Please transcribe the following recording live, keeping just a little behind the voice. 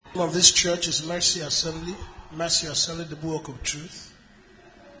The name of this church is Mercy Assembly. Mercy Assembly, the Bulwark of Truth.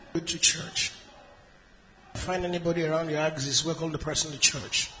 Go to church. Find anybody around your axis, welcome the person to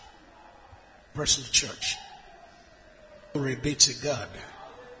church. Person to church. Glory be to God.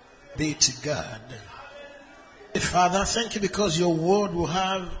 Be to God. Father, thank you because your word will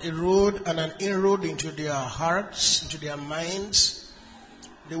have a road and an inroad into their hearts, into their minds.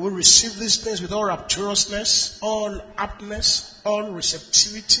 They will receive these things with all rapturousness, all aptness, all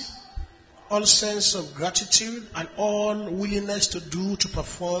receptivity, all sense of gratitude, and all willingness to do, to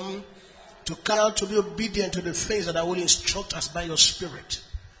perform, to carry out, to be obedient to the things that I will instruct us by your Spirit.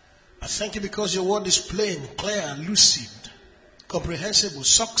 I thank you because your word is plain, clear, lucid, comprehensible,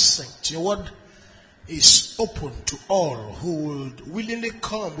 succinct. Your word is open to all who would willingly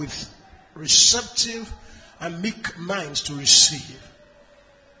come with receptive and meek minds to receive.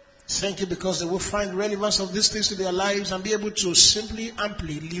 Thank you because they will find relevance of these things to their lives and be able to simply,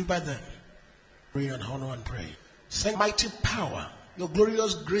 amply live by them. Pray and honor and pray. Thank mighty power, your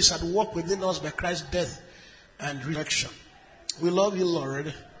glorious grace at work within us by Christ's death and resurrection. We love you,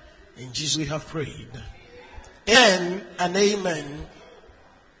 Lord. In Jesus we have prayed. Amen and amen.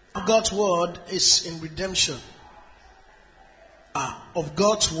 God's word is in redemption. Of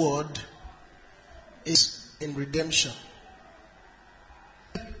God's word is in redemption.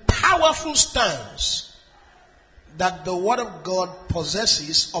 Powerful stance that the word of God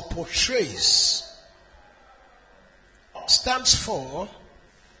possesses or portrays stands for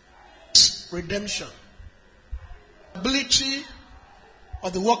redemption. Ability or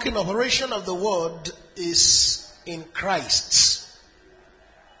the working operation of the word is in Christ.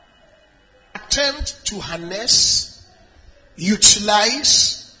 Attempt to harness,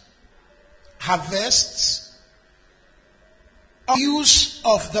 utilize, harvest, use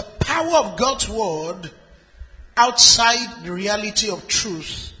of the power of God's word outside the reality of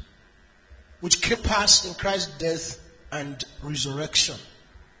truth which came past in Christ's death and resurrection.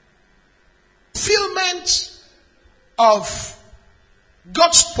 Fulfillment of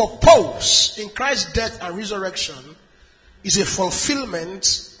God's purpose in Christ's death and resurrection is a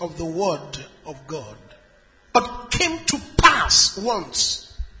fulfillment of the word of God. But came to pass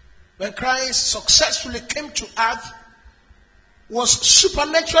once when Christ successfully came to earth, was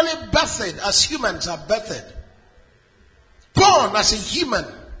supernaturally birthed as humans are birthed. Born as a human.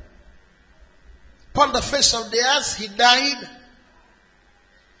 Upon the face of the earth, he died,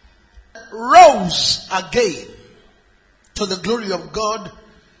 rose again to the glory of God,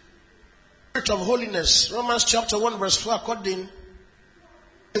 Spirit of holiness. Romans chapter 1 verse 4, according to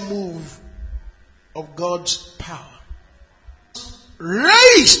the move of God's power.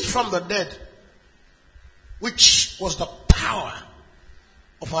 Raised from the dead, which was the power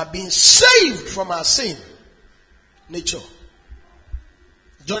of our being saved from our sin nature.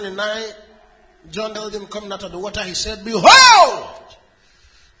 John 9, John told him coming out of the water, he said, behold,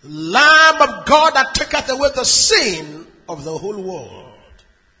 Lamb of God that taketh away the sin of the whole world.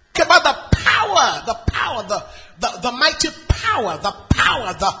 Think about the power, the mighty power, the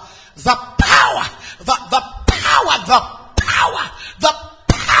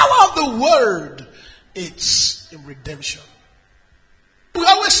power of the word. It's in redemption. We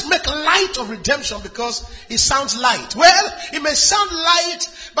always make light of redemption because it sounds light. Well, it may sound light,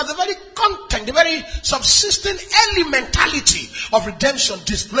 but the very content, the very subsisting elementality of redemption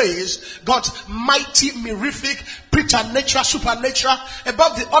displays God's mighty, mirific, preternatural, supernatural,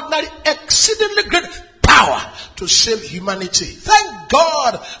 above the ordinary, exceedingly great power to save humanity. Thank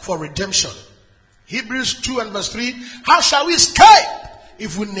God for redemption. Hebrews 2 and verse 3, how shall we escape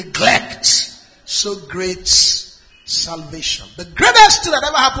if we neglect so great salvation? The greatest thing that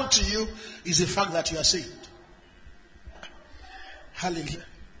ever happened to you is the fact that you are saved. Hallelujah.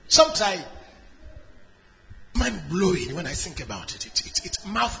 Sometimes, mind blowing when I think about it. It's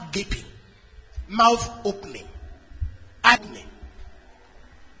mouth gaping, mouth opening, agony,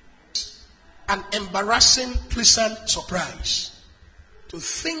 an embarrassing, pleasant surprise to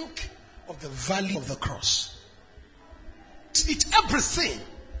think of the value of the cross. It's everything.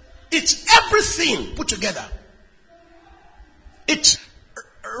 It's everything put together. It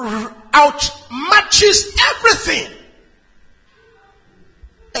outmatches everything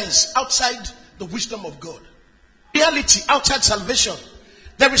else outside the wisdom of God. Reality outside salvation.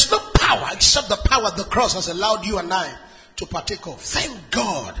 There is no power except the power the cross has allowed you and I to partake of. Thank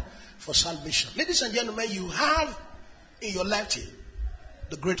God for salvation. Ladies and gentlemen, you have in your life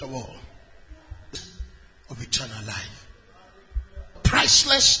the great of all, of eternal life.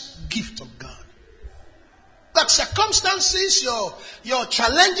 Priceless gift of God. That circumstances, your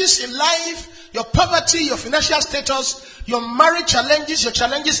challenges in life, your poverty, your financial status your marriage challenges, your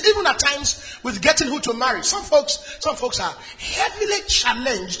challenges, even at times with getting who to marry. Some folks are heavily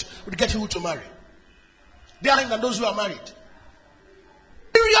challenged with getting who to marry. They are than those who are married.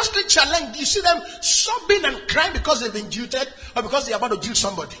 Seriously challenged. You see them sobbing and crying because they've been jilted or because they're about to jilt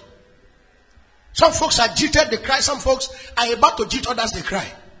somebody. Some folks are jilted, they cry. Some folks are about to jilt others, they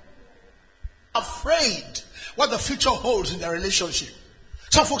cry. Afraid what the future holds in their relationship.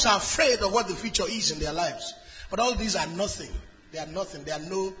 Some folks are afraid of what the future is in their lives. But all these are nothing. They are nothing. They are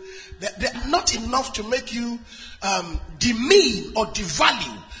not enough to make you demean or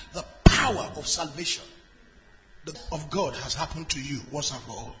devalue the power of salvation. The of God has happened to you once and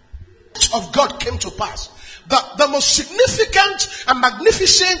for all. Of God came to pass. The most significant and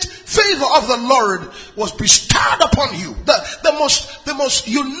magnificent favor of the Lord was bestowed upon you. The most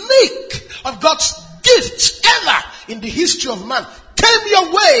unique of God's gifts ever in the history of man came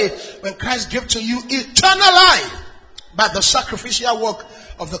your way when Christ gave to you eternal life by the sacrificial work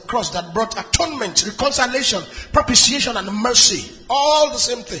of the cross that brought atonement, reconciliation, propitiation, and mercy. All the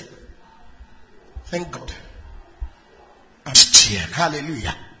same thing. Thank God.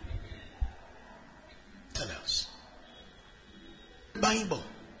 Hallelujah. Tell us. Bible.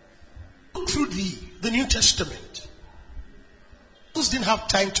 Go through the New Testament. Those didn't have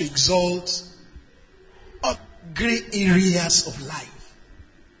time to exalt of gray areas of life.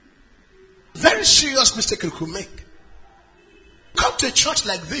 Very serious mistake you could make. Come to a church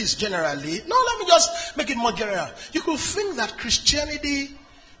like this generally. No, let me just make it more general. You could think that Christianity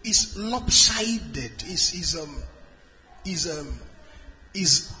is lopsided,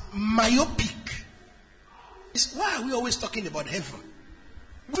 is myopic. Why are we always talking about heaven?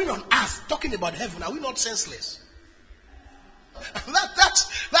 We're on earth talking about heaven. Are we not senseless?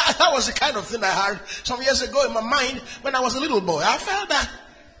 That was the kind of thing I heard some years ago in my mind when I was a little boy. I felt that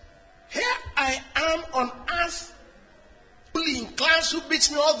here I am on earth, bully in class who beats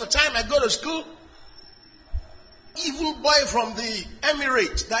me all the time. I go to school. Evil boy from the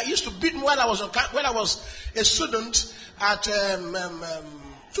Emirates that used to beat me when I was a student at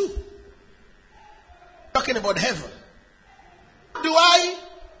 2. Talking about heaven. Do I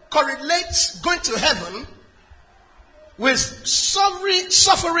correlate going to heaven with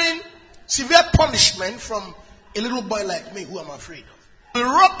suffering severe punishment from a little boy like me who I'm afraid of? We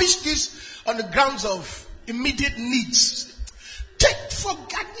rubbish this on the grounds of immediate needs. Take for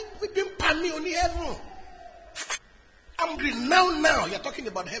granted we've been panning on heaven. I'm hungry now. You're talking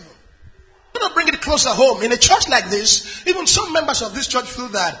about heaven. I'm going to bring it closer home. In a church like this, even some members of this church feel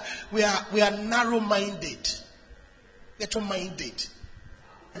that we are narrow-minded. We're too-minded.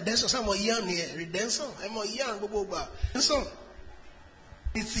 Redemption. Some are young here. Redemption. I'm a young. Redemption.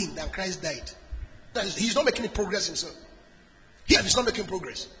 Anything that Christ died. He's not making any progress himself. He's not making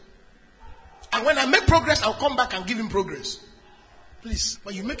progress. And when I make progress, I'll come back and give him progress. Please,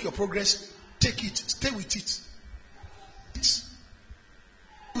 when you make your progress, take it. Stay with it.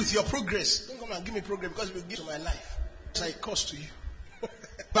 With your progress. Don't come and give me progress because it will give to my life. It's like a cost to you.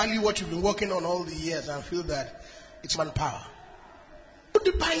 Value what you've been working on all the years and feel that it's manpower. But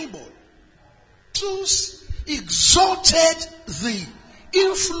the Bible Jesus exalted the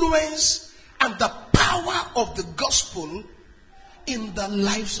influence and the power of the gospel in the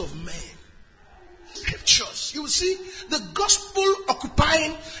lives of men. Scriptures, you will see the gospel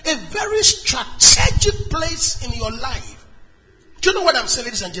occupying a very strategic place in your life. Do you know what I'm saying,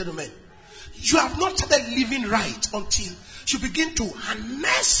 ladies and gentlemen? You have not started living right until you begin to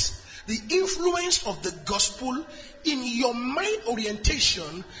harness the influence of the gospel in your mind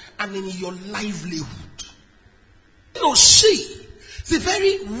orientation and in your livelihood. You see the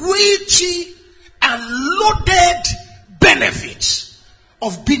very weighty and loaded benefits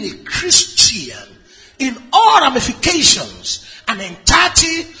of being a Christian in all ramifications and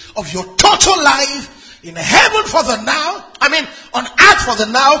entirety of your total life. In heaven for the now, on earth for the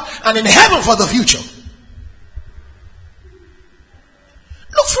now, and in heaven for the future.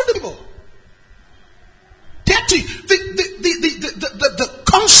 Look through the Bible. The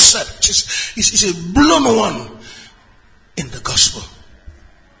concept is a blown one in the gospel.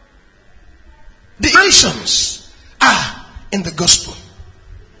 The nations are in the gospel.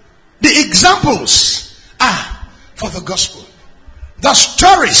 The examples are for the gospel. The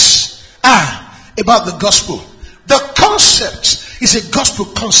stories are about the gospel. The concept is a gospel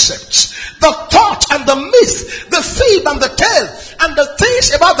concept. The thought and the myth, the fib and the tale, and the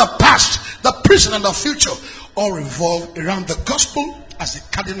things about the past, the present and the future, all revolve around the gospel as the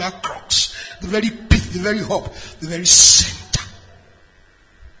cardinal crux, the very pith, the very hub, the very center.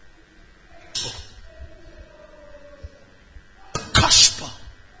 The gospel.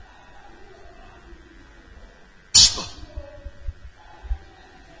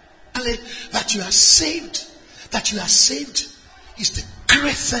 that you are saved, is the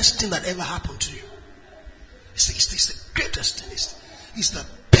greatest thing that ever happened to you. It's the greatest thing. It's the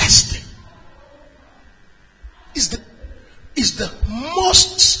best thing. It's the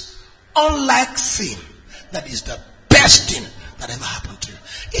most unlike thing that is the best thing that ever happened to you.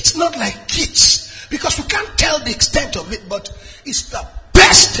 It's not like kids, because we can't tell the extent of it, but it's the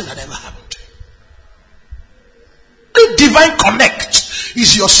best thing that ever happened to you. The divine connect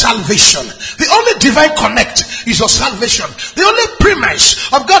is your salvation. The only divine connect is your salvation. The only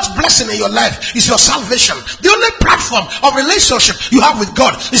premise of God's blessing in your life is your salvation. The only platform of relationship you have with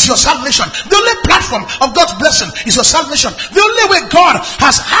God is your salvation. The only platform of God's blessing is your salvation. The only way God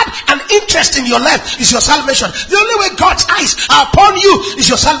has had an interest in your life is your salvation. The only way God's eyes are upon you is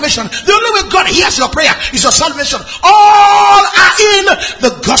your salvation. The only way God hears your prayer is your salvation. All are in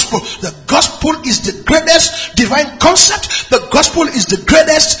the gospel. The gospel is the greatest divine concept. The gospel is the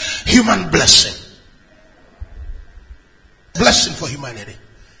greatest human blessing. Blessing for humanity.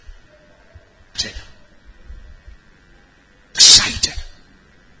 Excited.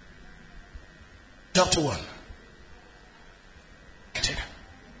 Chapter 1.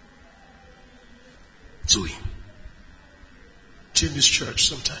 So we in this church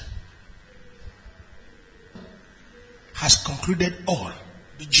sometime has concluded all,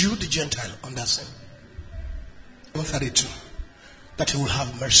 the Jew, the Gentile, on that sin. 132. That he will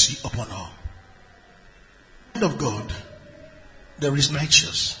have mercy upon all. The word of God, there is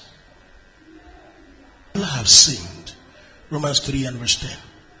righteous. All have sinned. Romans 3 and verse 10.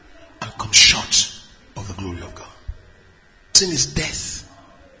 And come short of the glory of God. Sin is death.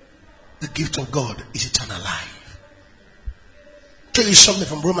 The gift of God is eternal life. I'll tell you something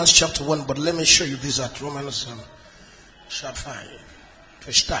from Romans chapter 1, but let me show you this at Romans chapter 5.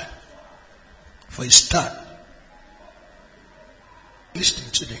 For a start.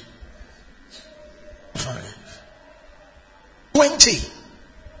 Listen today. 5. 20.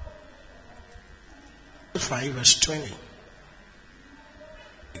 5 verse 20.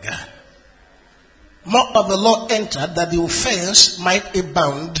 God. More of the law entered that the offense might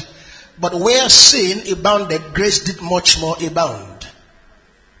abound, but where sin abounded, grace did much more abound.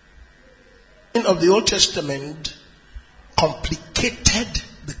 In of the Old Testament complicated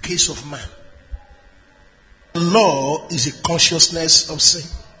the case of man. Law is a consciousness of sin.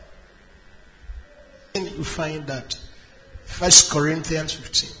 And you find that 1 Corinthians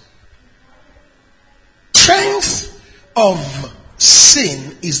 15. Strength of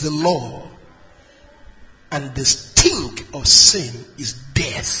sin is the law, and the sting of sin is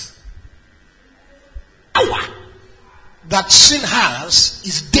death. Power that sin has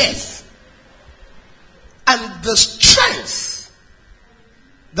is death. And the strength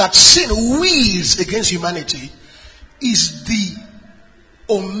that sin wields against humanity is the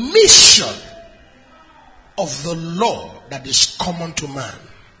omission of the law that is common to man.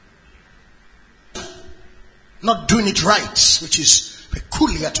 Not doing it right, which is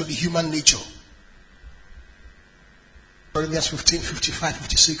peculiar to the human nature. Corinthians 15, 55,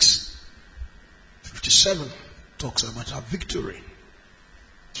 56, 57 talks about our victory.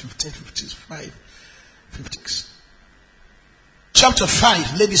 15, 55, 56. Chapter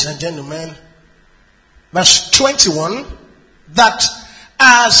 5, ladies and gentlemen, verse 21, that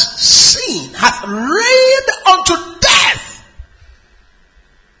as sin hath reigned unto death,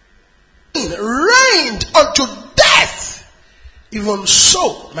 reigned unto death, even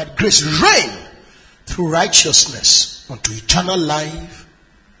so might grace reign through righteousness unto eternal life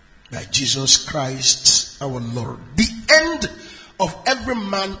by Jesus Christ our Lord. The end of every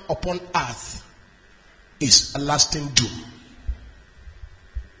man upon earth is a lasting doom.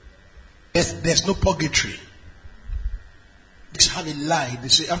 There's no purgatory. They have a lie. They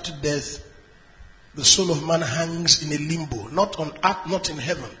say after death, the soul of man hangs in a limbo, not on earth, not in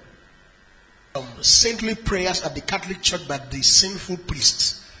heaven. Saintly prayers at the Catholic Church by the sinful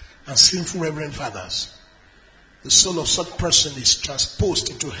priests and sinful reverend fathers. The soul of such person is transposed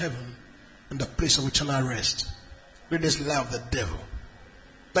into heaven in the place of eternal rest. Greatest lie of the devil.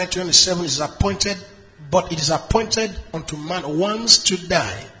 9:27 is appointed, but it is appointed unto man once to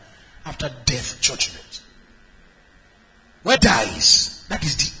die, after death judgment. When dies, that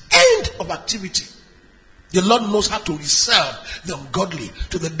is the end of activity. The Lord knows how to reserve the ungodly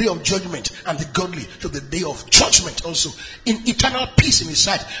to the day of judgment, and the godly to the day of judgment also, in eternal peace in His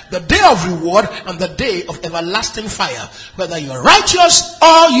sight. The day of reward and the day of everlasting fire. Whether you are righteous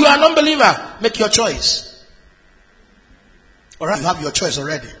or you are an unbeliever, make your choice. Alright, you have your choice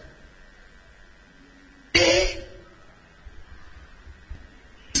already.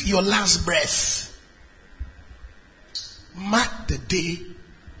 Your last breath, mark the day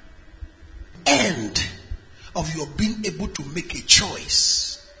end of your being able to make a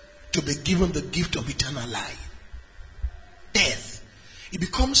choice to be given the gift of eternal life. Death. It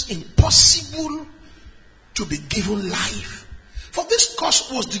becomes impossible to be given life. For this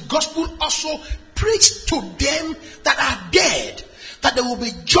cause was the gospel also preached to them that are dead, that they will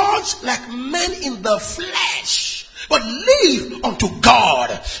be judged like men in the flesh, but live unto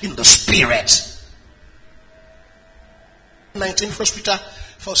God in the spirit. 19 1 Peter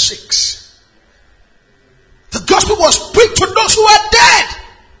 4:6. The gospel was preached to those who are dead,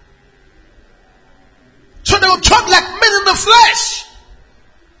 so they will talk like men in the flesh,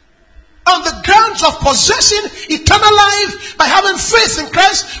 on the grounds of possessing eternal life by having faith in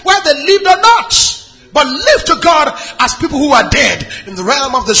Christ, whether they lived or not, but live to God as people who are dead in the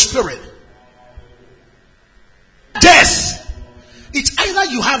realm of the spirit. Death. It's either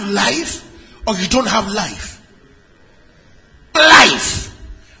you have life or you don't have life. Life.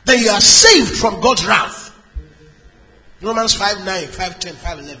 Then you are saved from God's wrath. Romans 5:9, 5:10,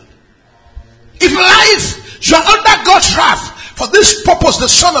 5:11. If life, you are under God's wrath. For this purpose, the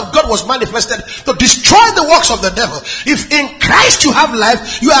Son of God was manifested to destroy the works of the devil. If in Christ you have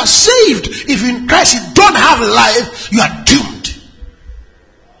life, you are saved. If in Christ you don't have life, you are doomed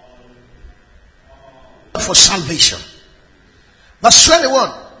for salvation. Verse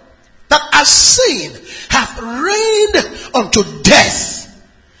 21. That as sin hath reigned unto death,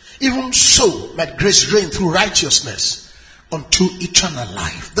 even so might grace reign through righteousness unto eternal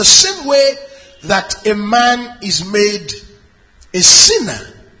life. The same way that a man is made a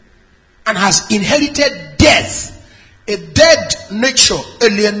sinner and has inherited death, a dead nature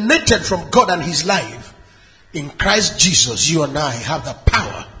alienated from God and his life, in Christ Jesus you and I have the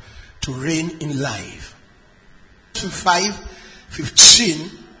power to reign in life.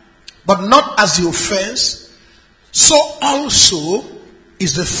 5:15. But not as the offense, so also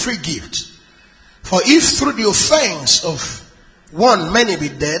is the free gift. For if through the offense of one many be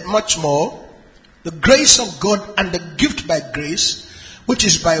dead, much more the grace of God and the gift by grace, which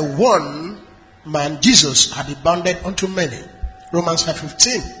is by one man, Jesus, had abounded unto many. Romans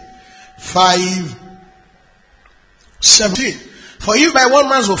 5:15. 5:17. For if by one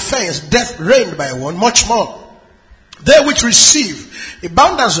man's offense death reigned by one, much more they which receive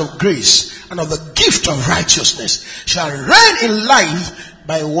abundance of grace and of the gift of righteousness shall reign in life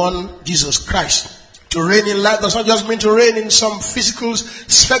by one Jesus Christ. To reign in life does not just mean to reign in some physical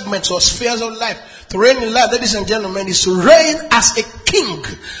segments or spheres of life. To reign in life, ladies and gentlemen, is to reign as a king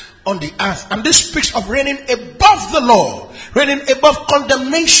on the earth. And this speaks of reigning above the law, reigning above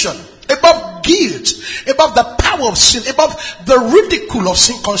condemnation, above guilt, above the power of sin, above the ridicule of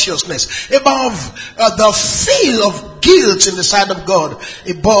sin consciousness, above the feel of guilt in the sight of God,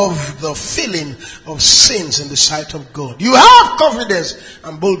 above the feeling of sins in the sight of God. You have confidence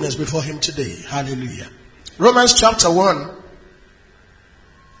and boldness before him today. Hallelujah. Romans chapter 1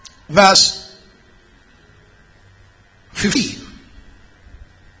 verse 15.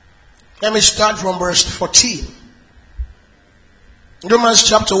 Let me start from verse 14. Romans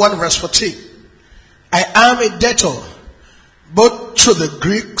chapter 1 verse 14. I am a debtor both to the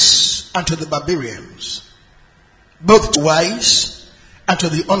Greeks and to the barbarians, both to wise and to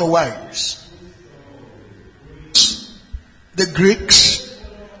the unwise. The Greeks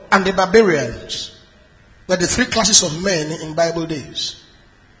and the barbarians were the three classes of men in Bible days.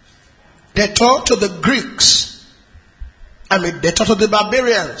 Debtor to the Greeks. I'm a debtor to the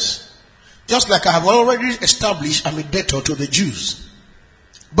barbarians. Just like I have already established, I'm a debtor to the Jews.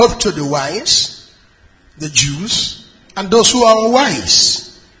 Both to the wise, the Jews, and those who are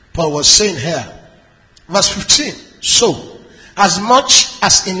unwise. Paul was saying here. Verse 15. So, as much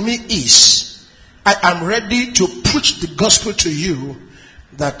as in me is, I am ready to preach the gospel to you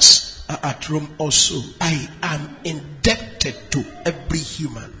that are at Rome also. I am indebted to every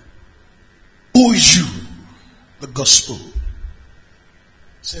human. Owe you the gospel.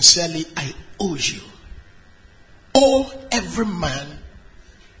 Sincerely, I owe you. Owe every man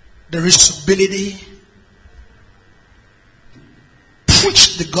the responsibility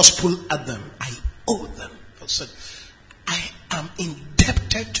preach the gospel at them. I owe them. Paul said, I am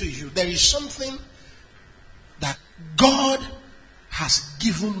indebted to you. There is something that God has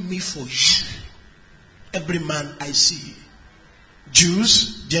given me for you. Every man I see.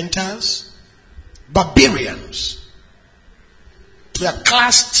 Jews, Gentiles, barbarians. We are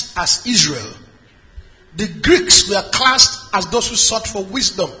classed as Israel. The Greeks were classed as those who sought for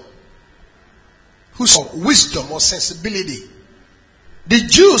wisdom. Who sought wisdom or sensibility. The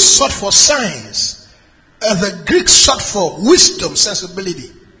Jews sought for science. The Greeks sought for wisdom,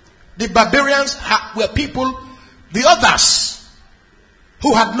 sensibility. The barbarians were people, the others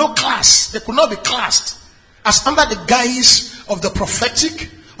who had no class. They could not be classed as under the guise of the prophetic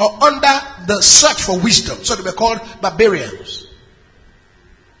or under the search for wisdom. So they were called barbarians.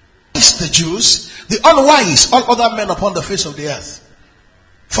 It's the Jews, the unwise, all other men upon the face of the earth.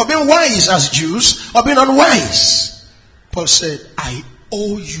 For being wise as Jews or being unwise, Paul said, I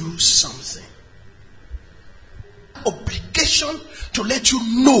owe you something. Obligation to let you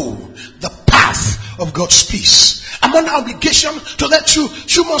know the path of God's peace. I'm under obligation to let you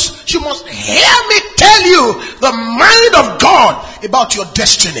must hear me tell you the mind of God about your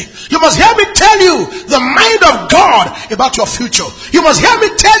destiny. You must hear me tell you the mind of God about your future. You must hear me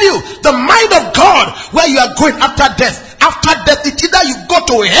tell you the mind of God where you are going after death. After death, it's either you go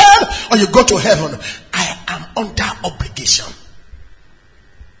to hell or you go to heaven. I am under obligation.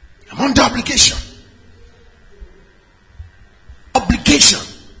 I'm under obligation. Obligation.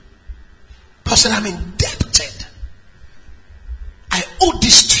 Paul said, I'm indebted. I owe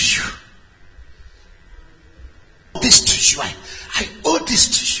this to you. This to you. I owe this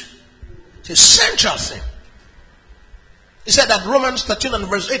to you. It's a central thing. He said that Romans 13 and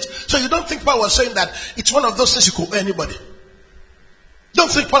verse 8. So you don't think Paul was saying that it's one of those things you could owe anybody.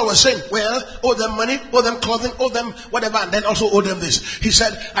 Don't think Paul was saying, well, owe them money, owe them clothing, owe them whatever, and then also owe them this. He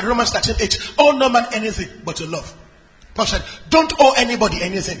said at Romans 13:8, owe no man anything but to love. Paul said, don't owe anybody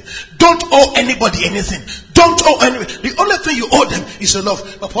anything. Don't owe anybody anything. Don't owe anybody. The only thing you owe them is to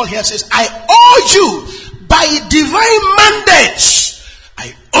love. But Paul here says, I owe you by divine mandate.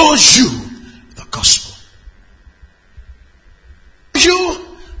 I owe you the gospel. You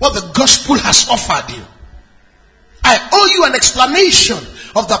what the gospel has offered you. I owe you an explanation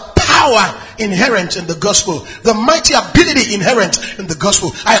of the power inherent in the gospel, the mighty ability inherent in the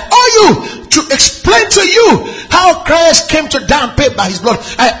gospel. I owe you to explain to you how Christ came to die and pay by his blood.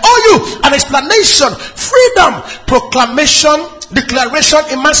 I owe you an explanation, freedom, proclamation, declaration,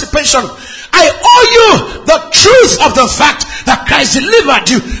 emancipation. I owe you the truth of the fact that Christ delivered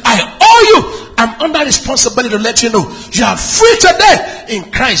you. I owe you. I'm under responsibility to let you know you are free today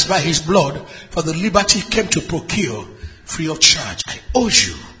in Christ by his blood, for the liberty he came to procure free of charge. I owe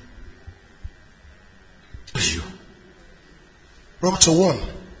you. I owe you. Romans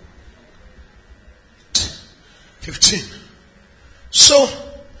 1:15. So,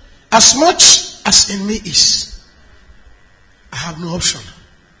 as much as in me is, I have no option.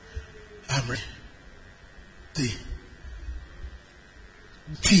 I'm ready. The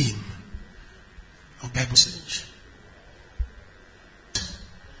theme of Bible message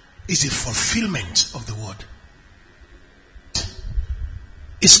is the fulfillment of the word.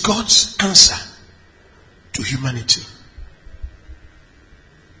 It's God's answer to humanity.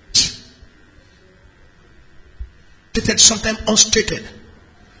 Stated, sometimes unstated,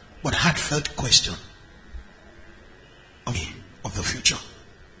 but heartfelt question of the future.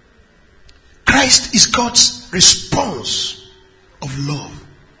 Christ is God's response of love.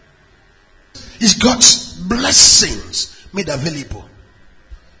 Is God's blessings made available.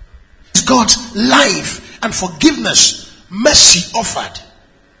 Is God's life and forgiveness, mercy offered.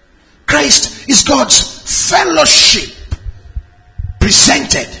 Christ is God's fellowship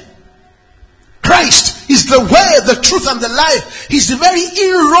presented. Christ is the way, the truth, and the life. He's the very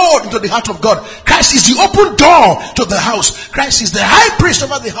inroad into the heart of God. Christ is the open door to the house. Christ is the high priest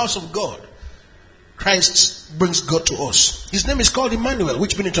over the house of God. Christ brings God to us. His name is called Emmanuel,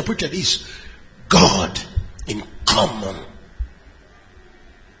 which been interpreted is God in common.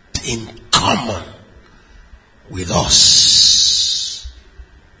 In common with us.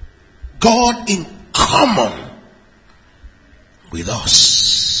 God in common with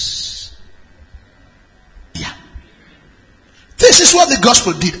us. Yeah. This is what the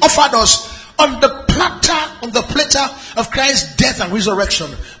gospel did. Offered us on the platter of Christ's death and resurrection,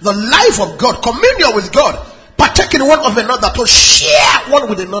 the life of God, communion with God, partaking one of another, to share one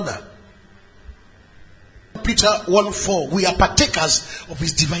with another. Peter 1:4, we are partakers of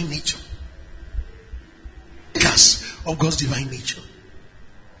his divine nature. Partakers of God's divine nature.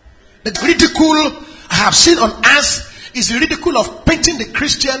 The ridicule I have seen on earth is the ridicule of painting the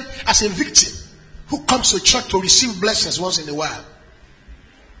Christian as a victim who comes to church to receive blessings once in a while.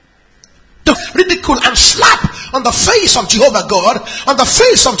 The ridicule and slap on the face of Jehovah God, on the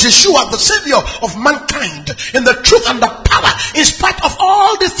face of Yeshua, the Savior of mankind, in the truth and the power, in spite of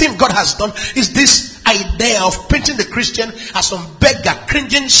all the things God has done, is this idea of painting the Christian as some beggar,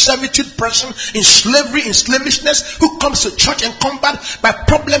 cringing, servitude person in slavery, in slavishness, who comes to church and combat by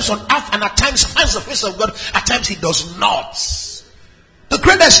problems on earth and at times finds the face of God, at times he does not. The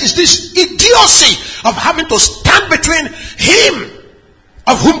greatest is this idiocy of having to stand between him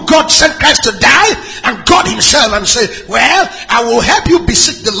of whom God sent Christ to die, and God himself, and say, well, I will help you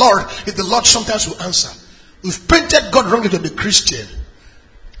beseech the Lord, if the Lord sometimes will answer. We've painted God wrongly to the Christian.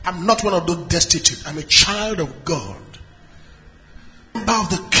 I'm not one of those destitute. I'm a child of God. Of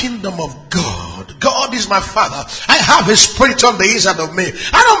the kingdom of God. God is my Father. I have His Spirit on the inside of me.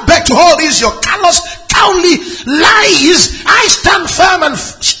 I don't beg to hold these your callous, cowardly lies. I stand firm and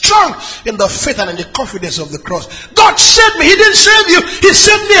strong in the faith and in the confidence of the cross. God saved me. He didn't save you. He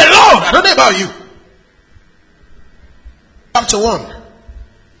saved me alone. I don't know about you. Chapter 1.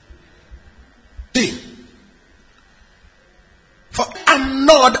 See. For I'm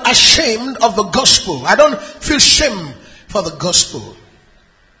not ashamed of the gospel. I don't feel shame for the gospel.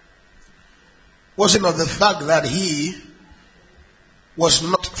 Was it not the fact that he was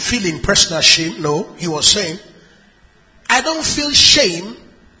not feeling personal shame? No, he was saying, I don't feel shame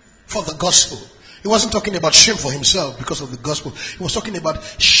for the gospel. He wasn't talking about shame for himself because of the gospel. He was talking about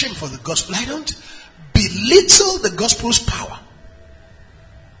shame for the gospel. I don't belittle the gospel's power.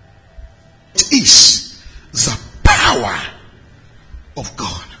 It is the power of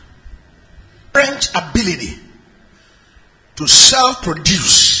God. French ability to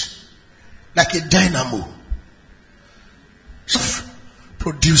self-produce like a dynamo.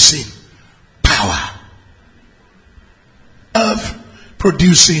 Self-producing power.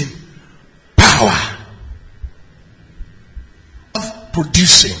 Self-producing power.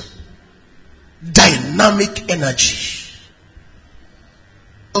 Self-producing dynamic energy.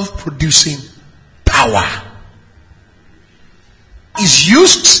 Self-producing power. Is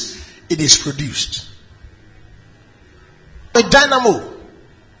used, it is produced. A dynamo,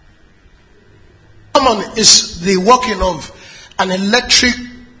 common, is the working of an electric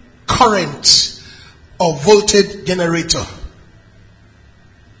current or voltage generator.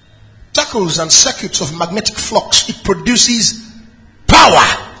 Circles and circuits of magnetic flux. It produces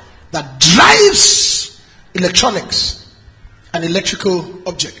power that drives electronics and electrical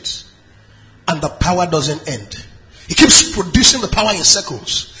objects. And the power doesn't end. It keeps producing the power in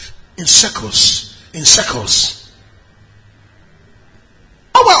circles, in circles, in circles.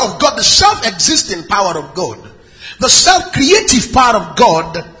 Power of God, the self-existing power of God, the self-creative power of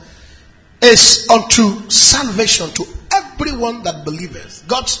God is unto salvation to everyone that believeth.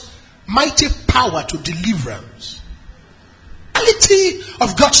 God's mighty power to deliverance. The reality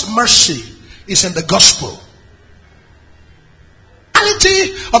of God's mercy is in the gospel. The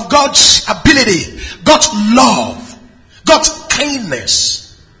reality of God's ability, God's love, God's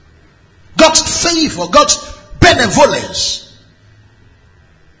kindness, God's favor, God's benevolence,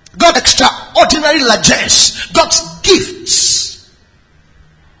 God's extraordinary largesse, God's gifts,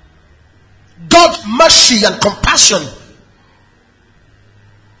 God's mercy and compassion,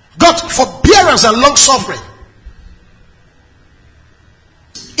 God's forbearance and long suffering.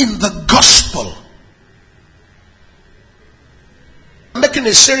 In the gospel. Making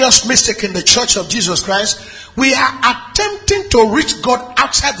a serious mistake in the church of Jesus Christ. We are attempting to reach God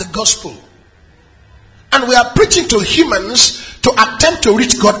outside the gospel. And we are preaching to humans to attempt to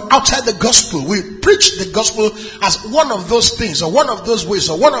reach God outside the gospel. We preach the gospel as one of those things, or one of those ways,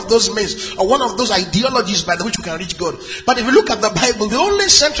 or one of those means, or one of those ideologies by which we can reach God. But if you look at the Bible, the only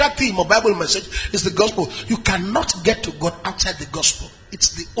central theme of Bible message is the gospel. You cannot get to God outside the gospel.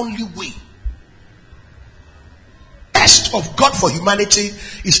 It's the only way. The best of God for humanity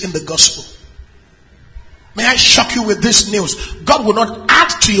is in the gospel. May I shock you with this news? God will not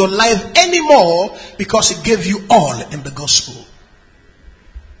add to your life anymore because He gave you all in the gospel.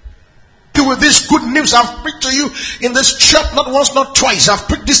 With this good news I've preached to you in this church not once, not twice. I've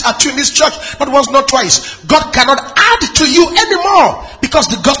preached this at you in this church not once, not twice. God cannot add to you anymore because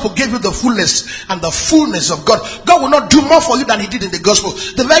the gospel gave you the fullness and the fullness of God. God will not do more for you than He did in the gospel.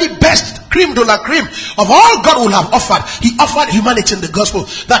 The very best cream de la cream of all God will have offered, He offered humanity in the gospel.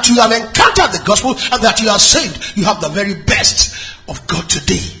 That you have encountered the gospel and that you are saved. You have the very best of God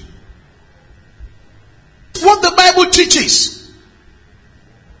today. What the Bible teaches.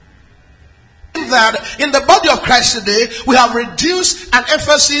 That in the body of Christ today, we have reduced an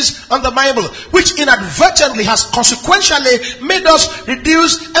emphasis on the Bible, which inadvertently has consequentially made us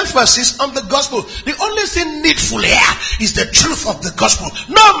reduce emphasis on the gospel. The only thing needful here is the truth of the gospel.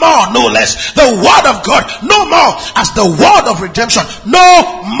 No more, no less. The word of God, no more, as the word of redemption,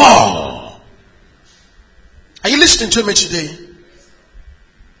 no more. Are you listening to me today?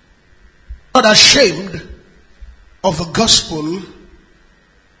 Not ashamed of the gospel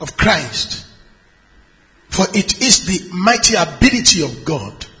of Christ. For it is the mighty ability of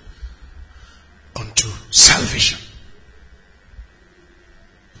God unto salvation.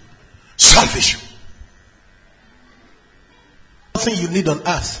 Salvation. Nothing you need on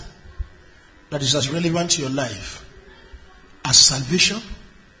earth that is as relevant to your life as salvation,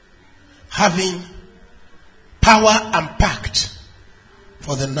 having power and pact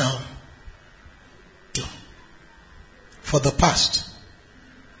for the now, for the past,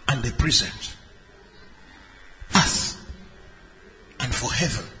 and the present, earth, and for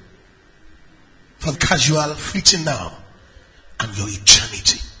heaven, for the casual, fleeting now, and your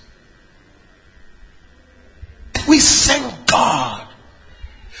eternity. We thank God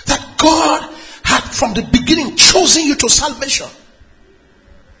that God had from the beginning chosen you to salvation.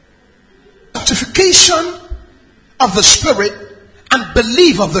 Sanctification of the Spirit and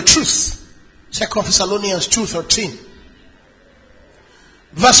belief of the truth. 2 Thessalonians 2:13.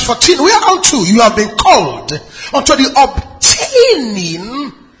 Verse 14. We are all too. You have been called unto the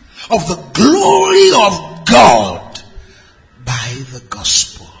obtaining of the glory of God by the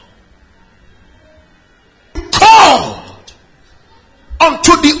gospel. Called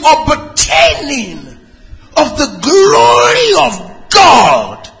unto the obtaining of the glory of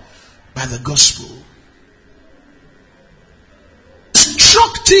God by the gospel.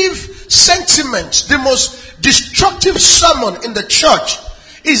 Destructive sentiment, the most destructive sermon in the church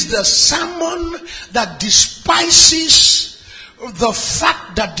is the sermon that despises the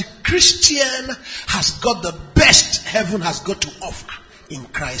fact that the Christian has got the best heaven has got to offer in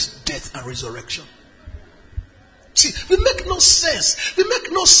Christ's death and resurrection. See, we make no sense. We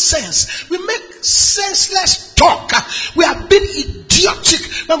make no sense. We make senseless talk. We are being idiotic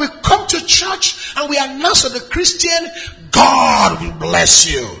when we come to church and we announce to the Christian, God will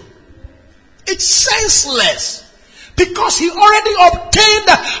bless you. It's senseless. Because he already obtained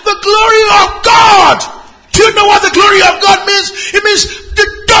the glory of God. Do you know what the glory of God means? It means the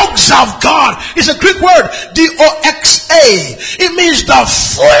dogs of God. It's a Greek word, doxa. It means the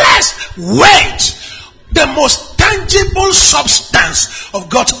fullest weight, the most tangible substance of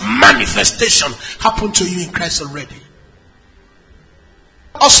God's manifestation happened to you in Christ already.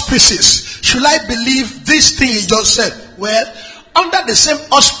 Auspices. Should I believe this thing he just said? Well, under the same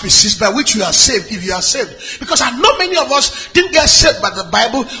auspices by which you are saved, if you are saved. Because I know many of us didn't get saved by the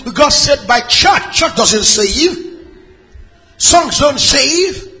Bible. We got saved by church. Church doesn't save. Songs don't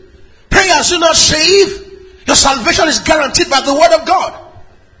save. Prayers do not save. Your salvation is guaranteed by the word of God.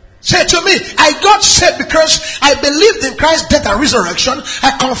 Say to me, I got saved because I believed in Christ's death and resurrection.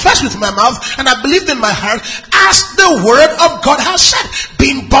 I confessed with my mouth and I believed in my heart as the word of God has said.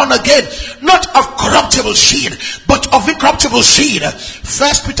 Being born again, not of corruptible seed, but of incorruptible seed.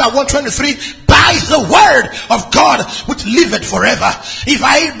 1 Peter 1:23, by the word of God which liveth forever. If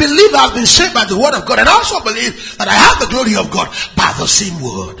I believe I've been saved by the word of God, and I also believe that I have the glory of God by the same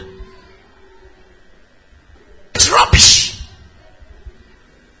word. It's rubbish.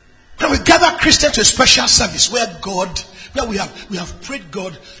 When we gather Christians to a special service where we have prayed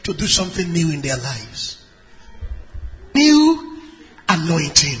God to do something new in their lives. New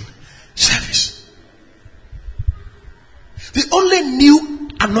anointing service. The only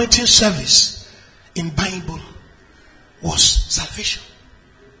new anointing service in Bible was salvation.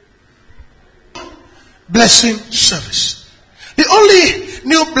 Blessing service. The only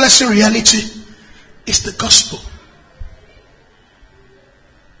new blessing reality is the gospel.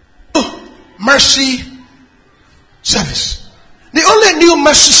 Mercy service. The only new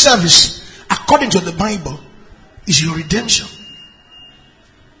mercy service, according to the Bible, is your redemption.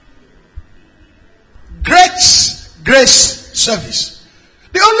 Grace service.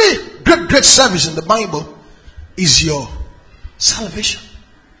 The only great service in the Bible is your salvation.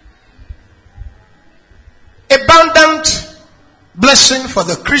 Abundant blessing for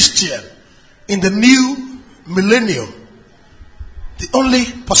the Christian in the new millennium. The only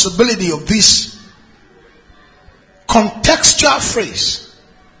possibility of this contextual phrase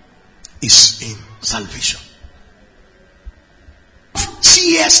is in salvation.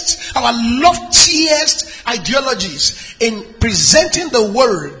 Our loftiest ideologies in presenting the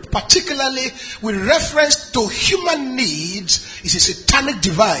word, particularly with reference to human needs, is a satanic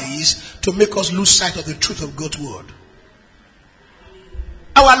device to make us lose sight of the truth of God's word.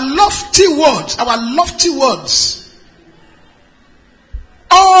 Our lofty words,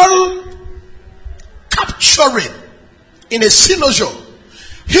 all capturing in a synonym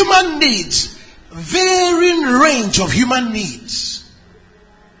human needs, varying range of human needs,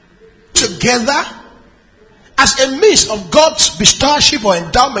 together as a means of God's bestowship or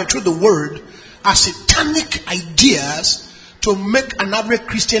endowment through the word, are satanic ideas to make an average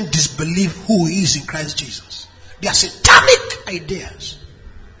Christian disbelieve who he is in Christ Jesus. They are satanic ideas.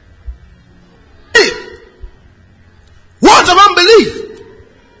 Words of unbelief.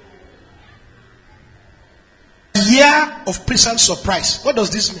 Year of pleasant surprise. What does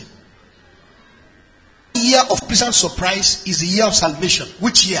this mean? Year of pleasant surprise is the year of salvation.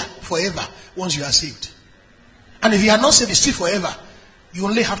 Which year? Forever, once you are saved. And if you are not saved, it's still forever. You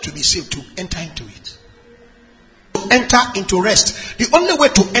only have to be saved to enter into it. To enter into rest. The only way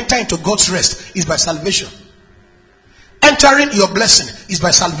to enter into God's rest is by salvation. Entering your blessing is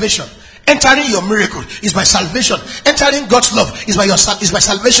by salvation. Entering your miracle is by salvation. Entering God's love is by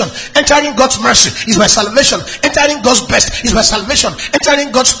salvation. Entering God's mercy is by salvation. Entering God's best is by salvation.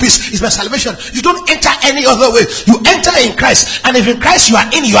 Entering God's peace is by salvation. You don't enter any other way. You enter in Christ. And if in Christ you are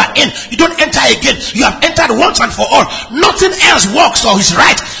in, you are in. You don't enter again. You have entered once and for all. Nothing else works or is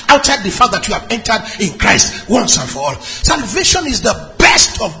right outside the fact that you have entered in Christ once and for all. Salvation is the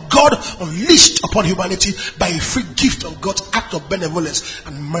best of God unleashed upon humanity by a free gift of God's act of benevolence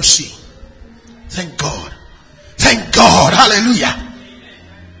and mercy. Thank God. Thank God. Hallelujah.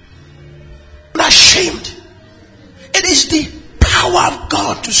 Not ashamed. It is the power of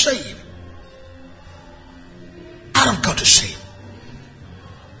God to save. Out of God to save.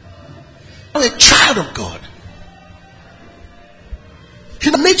 I'm a child of God.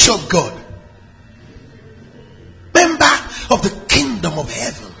 In the nature of God. Member of the kingdom of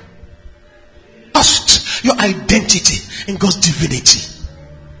heaven. Lost your identity in God's divinity.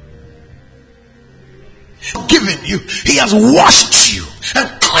 Forgiven you. He has washed you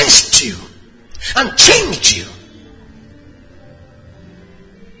and cleansed you and changed you.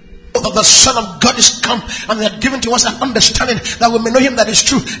 But the Son of God is come and he had given to us an understanding that we may know him that is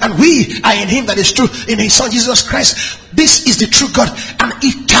true, and we are in him that is true, in his Son Jesus Christ. This is the true God and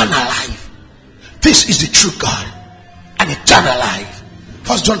eternal life. This is the true God and eternal life.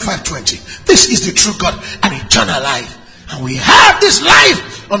 1 John 5:20. This is the true God and eternal life, and we have this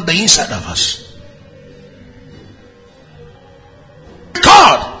life on the inside of us.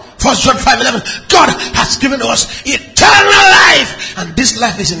 God, 1 John 5:11, God has given us eternal life, and this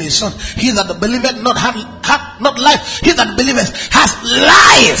life is in his Son. He that believeth not hath not life. He that believeth hath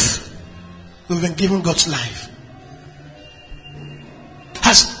life. We've been given God's life.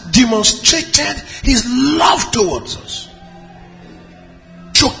 Has demonstrated his love towards us.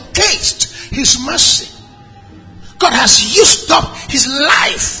 Showcased his mercy. God has used up his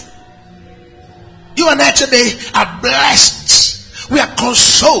life. You and I today are blessed. We are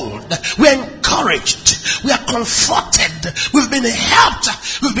consoled. We are encouraged. We are comforted. We've been helped.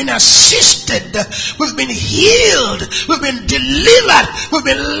 We've been assisted. We've been healed. We've been delivered. We've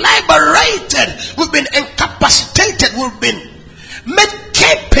been liberated. We've been incapacitated. We've been made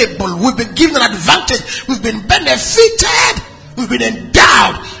capable. We've been given an advantage. We've been benefited. We've been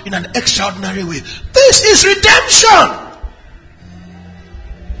endowed in an extraordinary way. This is redemption.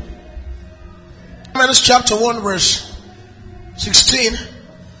 Romans chapter 1 verse 16.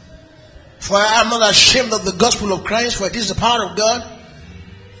 For I am not ashamed of the gospel of Christ, for it is the power of God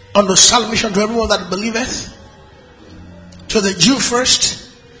unto salvation to everyone that believeth, to the Jew first,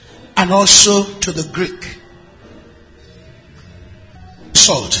 and also to the Greek.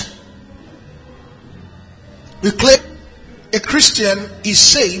 Salt. We claim a Christian is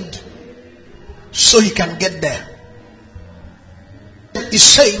saved so he can get there. He's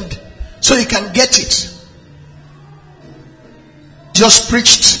saved so he can get it. Just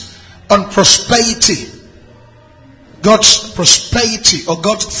preached on prosperity, God's prosperity or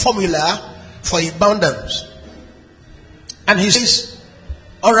God's formula for abundance, and he says,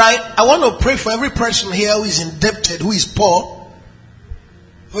 all right, I want to pray for every person here who is indebted, who is poor,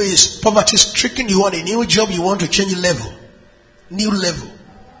 who is poverty stricken. You want a new job, you want to change level, new level.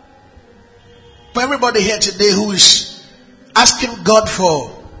 For everybody here today who is asking God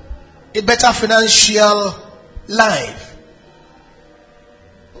for a better financial life.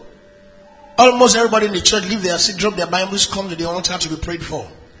 Almost everybody in the church leave their seat, drop their Bibles, come to the altar to be prayed for.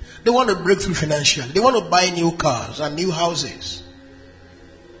 They want to break through financially. They want to buy new cars and new houses.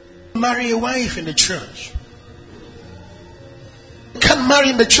 Marry a wife in the church. You can't marry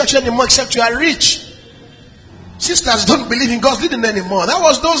in the church anymore except you are rich. Sisters don't believe in God's leading anymore. That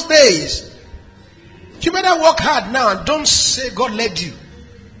was those days. You better work hard now and don't say God led you.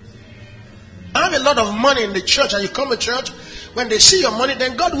 I have a lot of money in the church and you come to church. When they see your money,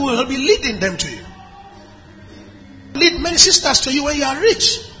 then God will be leading them to you. Lead many sisters to you when you are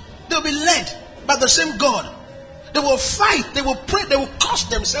rich. They'll be led by the same God. They will fight, they will pray, they will curse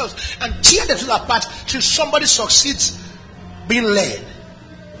themselves and tear themselves apart till somebody succeeds being led.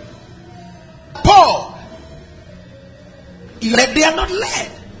 Paul, they are not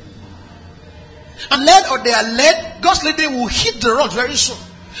led. And led or they are led, God's leading will hit the rock very soon.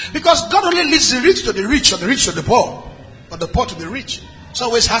 Because God only leads the rich to the rich or the rich to the poor. But the poor to the rich. It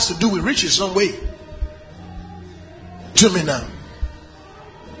always has to do with riches some way. to me now.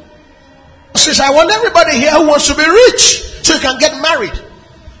 Says, I want everybody here who wants to be rich so you can get married.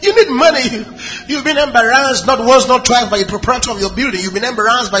 You need money. You've been embarrassed not once, not twice by the proprietor of your building. You've been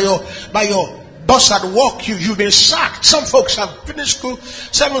embarrassed by your boss at work. You've been sacked. Some folks have finished school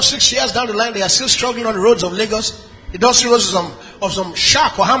 7-6 years down the line. They are still struggling on the roads of Lagos. The dusty roads of some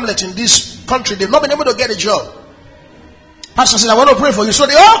shack or hamlet in this country. They've not been able to get a job. Pastor says, I want to pray for you. So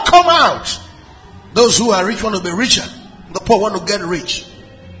they all come out. Those who are rich want to be richer. The poor want to get rich.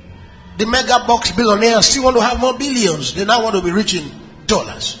 The mega box billionaires still want to have more billions. They now want to be rich in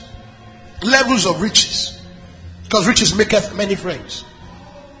dollars. Levels of riches. Because riches maketh many friends.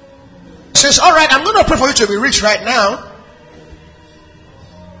 He says, all right, I'm going to pray for you to be rich right now.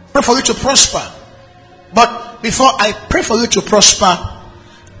 Pray for you to prosper. But before I pray for you to prosper,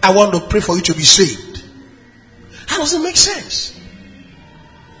 I want to pray for you to be saved. How does it make sense?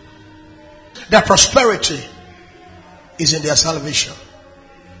 Their prosperity is in their salvation.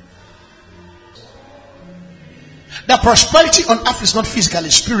 The prosperity on earth is not physical,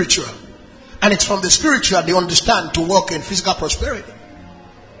 it's spiritual. And it's from the spiritual they understand to walk in physical prosperity.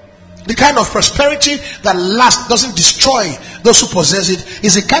 The kind of prosperity that lasts, doesn't destroy those who possess it,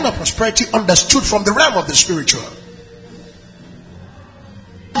 is a kind of prosperity understood from the realm of the spiritual.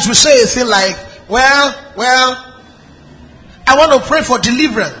 As we say a thing like, well, I want to pray for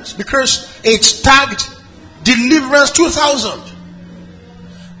deliverance because it's tagged Deliverance 2000.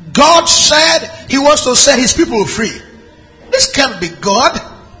 God said he wants to set his people free. This can't be God.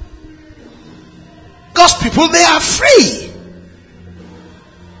 God's people, they are free.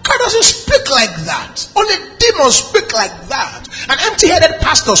 God doesn't speak like that. Only demons speak like that. An empty-headed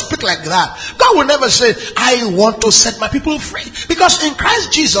pastor speak like that. God will never say, I want to set my people free. Because in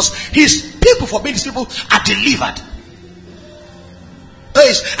Christ Jesus, his people, for being his people, are delivered.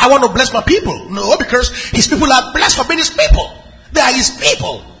 I want to bless my people. No, because his people are blessed for being his people. They are his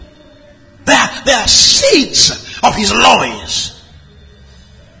people. They are seeds of his loins.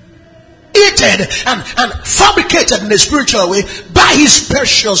 Eaten and fabricated in a spiritual way by his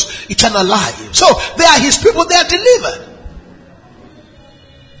precious eternal life. So they are his people, they are delivered.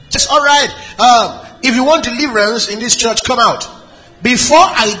 Just all right. If you want deliverance in this church, come out. Before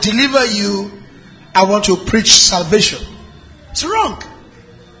I deliver you, I want to preach salvation. It's wrong.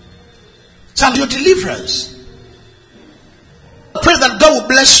 It's your deliverance. Pray that God will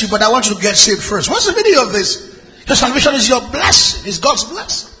bless you, but I want you to get saved first. What's the meaning of this? Your salvation is your blessing. It's God's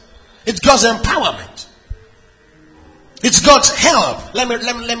blessing. It's God's empowerment. It's God's help. Let me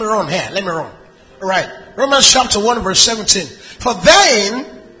run here. Let me run. All right. Romans chapter 1 verse 17. For then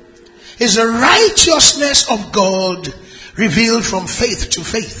is the righteousness of God revealed from faith to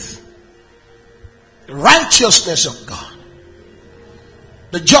faith. The righteousness of God.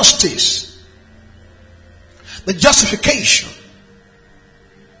 The justice. The justification.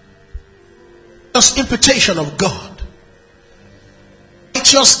 The imputation of God.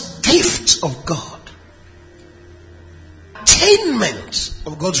 Righteous gift of God. Attainment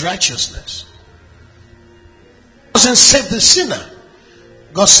of God's righteousness. God doesn't save the sinner.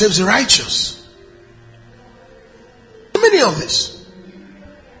 God saves the righteous. How many of this?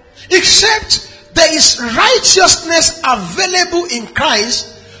 Except there is righteousness available in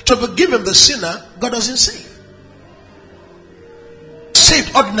Christ to forgive him the sinner, God doesn't save.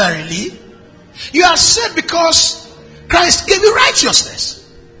 Saved ordinarily. You are saved because Christ gave you righteousness.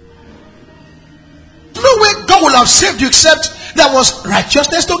 No way God will have saved you except there was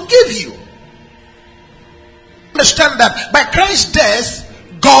righteousness to give you. Understand that by Christ's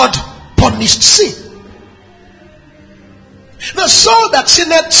death, God punished sin. The soul that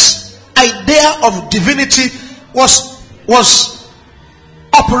sinned's idea of divinity was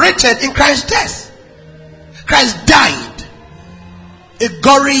operated in Christ's death. Christ died a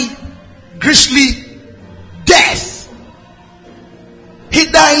gory, grisly death. He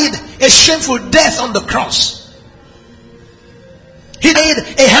died a shameful death on the cross. He died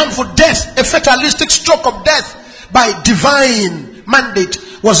a harmful death, a fatalistic stroke of death by divine mandate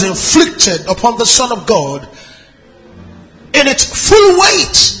was inflicted upon the Son of God in its full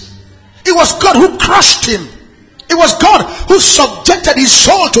weight. It was God who crushed him. It was God who subjected his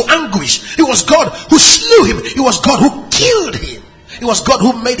soul to anguish. It was God who slew him. It was God who killed him. It was God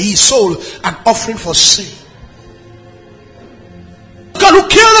who made his soul an offering for sin. God who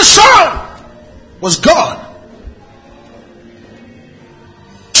killed the Son was God.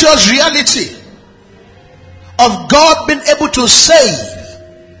 Church reality of God being able to save.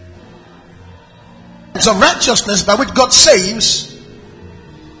 It's a righteousness by which God saves,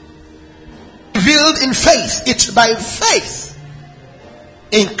 revealed in faith. It's by faith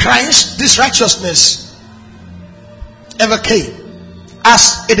in Christ this righteousness ever came.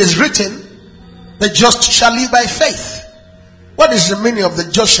 As it is written, the just shall live by faith. What is the meaning of the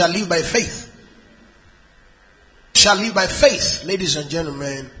just shall live by faith? Shall live by faith, ladies and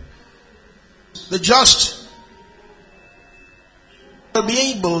gentlemen. The just will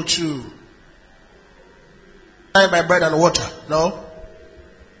be able to die by bread and water. No.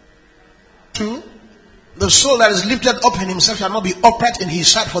 2. The soul that is lifted up in himself shall not be upright in his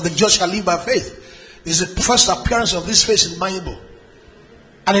sight, for the just shall live by faith. This is the first appearance of this faith in the Bible.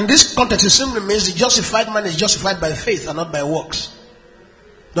 And in this context, it simply means the justified man is justified by faith and not by works.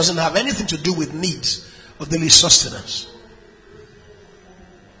 Doesn't have anything to do with needs of daily sustenance.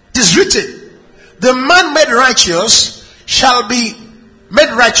 It is written, the man made righteous shall be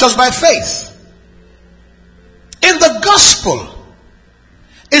made righteous by faith. In the gospel,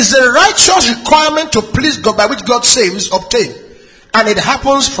 is the righteous requirement to please God by which God saves obtained. And it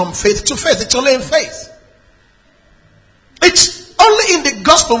happens from faith to faith. It's only in faith. It's only in the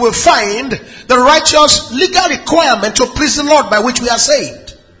gospel we find the righteous legal requirement to please the Lord by which we are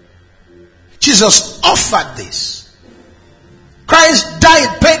saved. Jesus offered this. Christ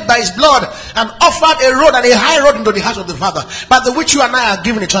died, paid by his blood, and offered a road and a high road into the house of the Father, by the which you and I are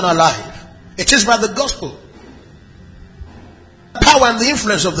given eternal life. It is by the gospel. Power and the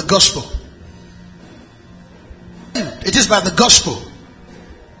influence of the gospel. It is by the gospel.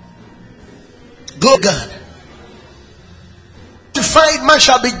 Glory to God. Justified man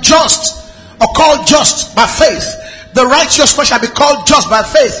shall be just or called just by faith. The righteous man shall be called just by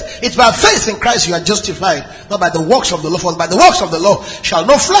faith. It's by faith in Christ you are justified, not by the works of the law. For by the works of the law shall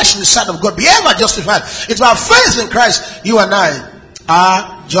no flesh in the sight of God be ever justified. It's by faith in Christ you and I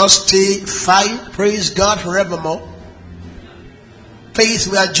are justified. Praise God forevermore. Faith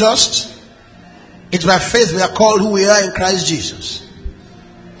we are just. It's by faith we are called who we are in Christ Jesus.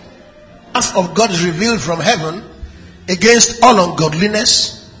 The wrath of God is revealed from heaven against all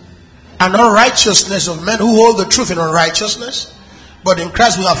ungodliness and unrighteousness of men who hold the truth in unrighteousness. But in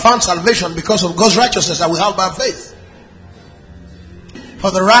Christ we have found salvation because of God's righteousness that we have by faith.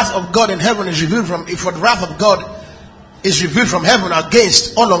 For the wrath of God in heaven is revealed from heaven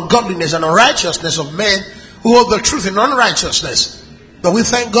against all ungodliness and unrighteousness of men who hold the truth in unrighteousness. But we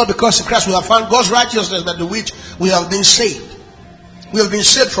thank God because in Christ we have found God's righteousness, by which we have been saved. We have been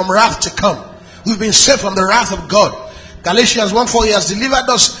saved from wrath to come. We've been saved from the wrath of God. Galatians 1:4, he has delivered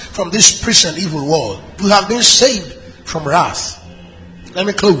us from this present evil world. We have been saved from wrath. Let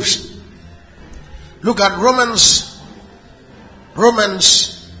me close. Look at Romans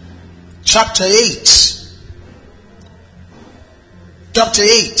chapter 8. Chapter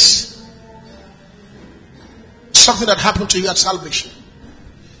 8. Something that happened to you at salvation.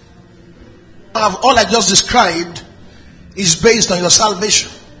 All I just described is based on your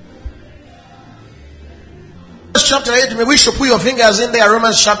salvation. Chapter 8, maybe we should put your fingers in there.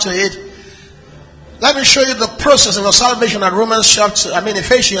 Romans chapter 8. Let me show you the process of your salvation at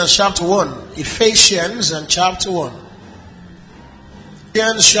Ephesians chapter 1. Ephesians and chapter 1.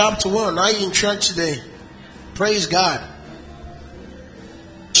 Ephesians chapter 1. Are you in church today? Praise God.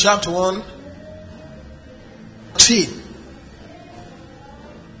 Chapter 1. 13.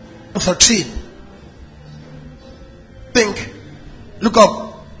 Look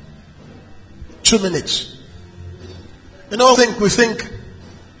up. 2 minutes. We think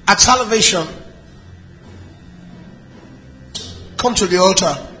at salvation, come to the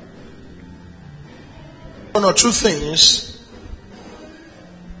altar, 1 or 2 things,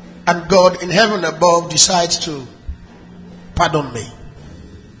 and God in heaven above decides to pardon me.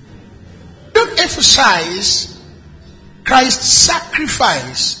 Don't emphasize Christ's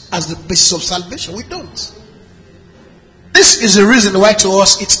sacrifice as the basis of salvation. We don't. This is the reason why to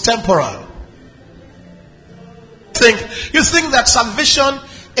us it's temporal. You think that salvation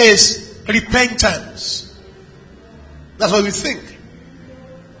is repentance. That's what we think.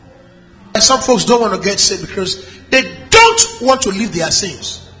 And some folks don't want to get saved because they don't want to leave their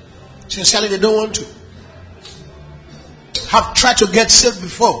sins. Sincerely, they don't want to. Have tried to get saved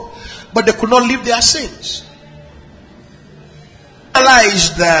before, but they could not leave their sins.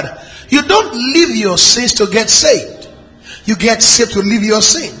 Realize that you don't leave your sins to get saved. You get saved to leave your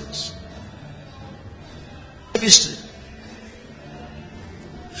sins.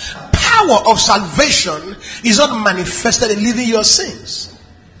 Power of salvation is not manifested in leaving your sins.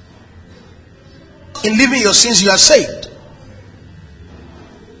 In leaving your sins, you are saved.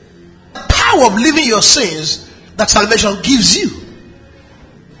 Power of leaving your sins that salvation gives you.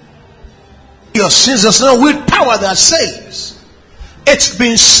 Your sins does not wield power that saves. It's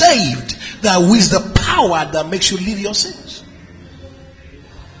been saved that wields the power that makes you leave your sins.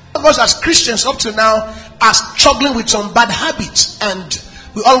 Of us as Christians up to now, as struggling with some bad habits, and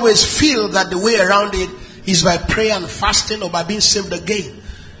we always feel that the way around it is by prayer and fasting or by being saved again.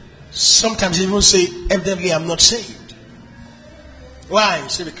 Sometimes even say, evidently I'm not saved. Why?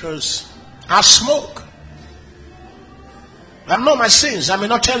 Say, because I smoke. I know my sins. I may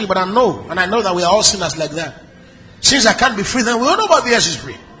not tell you, but I know. And I know that we are all sinners like that. Since I can't be free, then we don't know nobody else is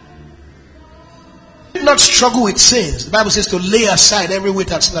free. Do not struggle with sins. The Bible says to lay aside every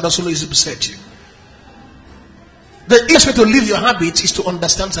weight and sin that also easily beset you. The easiest way to live your habits is to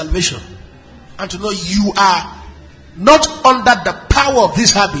understand salvation. And to know you are not under the power of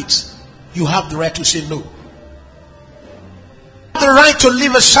these habits. You have the right to say no. You have the right to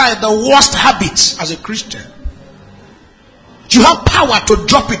leave aside the worst habits as a Christian. You have power to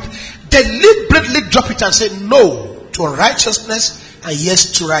drop it. Deliberately drop it and say no to unrighteousness and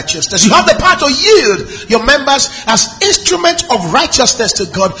yes to righteousness. You have the power to yield your members as instruments of righteousness to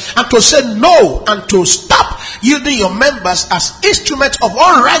God, and to say no and to stop yielding your members as instruments of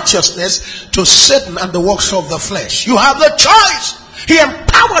unrighteousness to Satan and the works of the flesh. You have the choice. He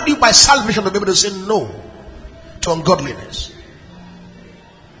empowered you by salvation to be able to say no to ungodliness.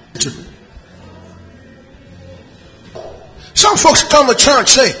 Some folks come to church,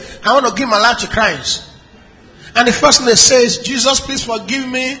 say, I want to give my life to Christ. And the first thing they say is, Jesus, please forgive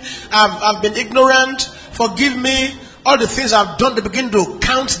me. I've been ignorant. Forgive me. All the things I've done, they begin to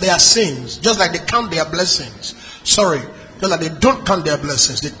count their sins. Just like they count their blessings. Sorry. Just like they don't count their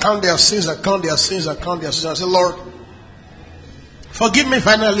blessings. They count their sins and count their sins and count their sins. And I say, Lord, forgive me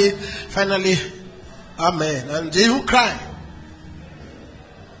finally. Amen. And they will cry.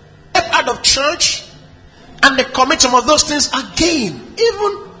 Step out of church and they commit some of those things again,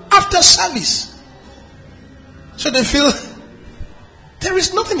 even after service. So they feel there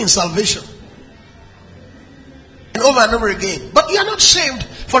is nothing in salvation. And over again. But you are not saved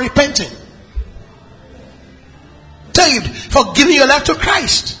for repenting. Saved for giving your life to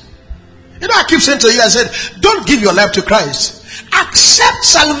Christ. You know, I keep saying to you, I said, don't give your life to Christ. Accept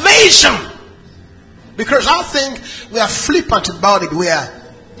salvation. Because I think we are flippant about it. We are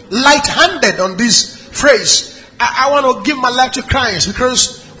light-handed on this phrase. I want to give my life to Christ.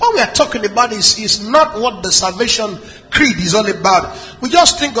 Because what we are talking about is not what the salvation creed is all about. We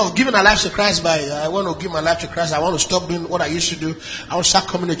just think of giving our lives to Christ by, I want to give my life to Christ. I want to stop doing what I used to do. I want to start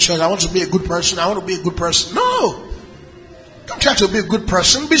coming to church. I want to be a good person. I want to be a good person. No. Don't try to be a good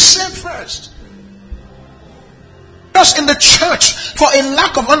person. Be saved first. Just in the church, for a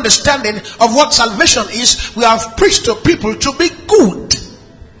lack of understanding of what salvation is, we have preached to people to be good.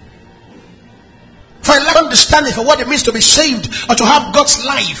 For a lack of understanding for what it means to be saved, or to have God's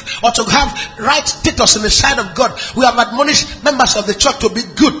life, or to have right status in the sight of God, we have admonished members of the church to be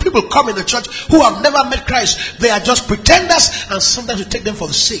good. People come in the church who have never met Christ. They are just pretenders, and sometimes we take them for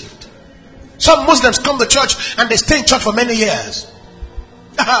the saved. Some Muslims come to church and they stay in church for many years.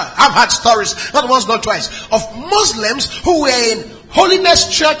 I've had stories, not once, not twice, of Muslims who were in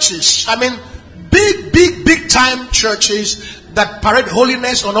holiness churches. I mean, big time churches that parade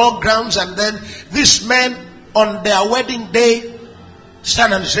holiness on all grounds, and then these men on their wedding day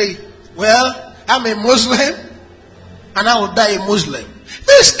stand and say, well, I'm a Muslim and I will die a Muslim.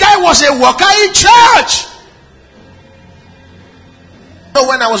 This guy was a worker in church. So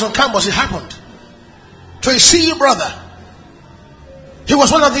when I was on campus, it happened to a CU brother. He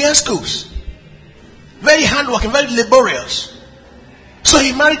was one of the schools. Very hardworking, very laborious. So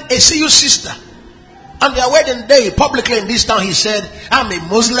he married a CU sister. On their wedding day, publicly in this town, he said, I'm a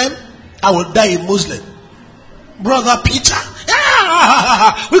Muslim, I will die a Muslim. Brother Peter.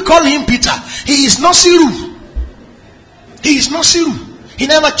 We call him Peter. He is not Siru. He is not Siru. He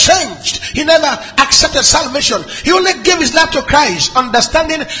never changed. He never accepted salvation. He only gave his life to Christ,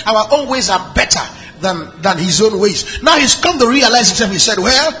 understanding our own ways are better than his own ways. Now he's come to realize himself. He said,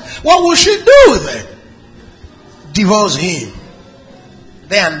 well, what will she do then? Divorce him.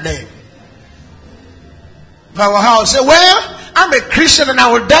 There and then. Our house say, well, I'm a Christian and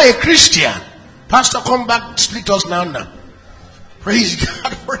I will die a Christian. Pastor, come back, split us now. Praise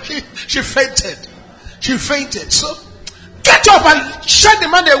God for it. She fainted. She fainted. So get up and shut the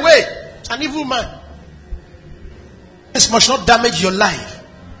man away. An evil man. This must not damage your life.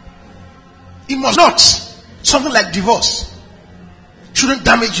 It must not. Something like divorce shouldn't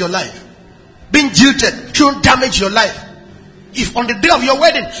damage your life. Being jilted shouldn't damage your life. If on the day of your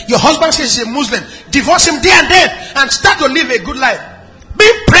wedding, your husband says he's a Muslim, divorce him there and then and start to live a good life.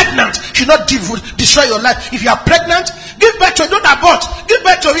 Being pregnant should not destroy your life. If you are pregnant, give birth to it, don't abort. Give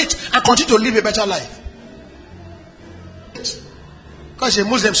birth to it and continue to live a better life. Because you're a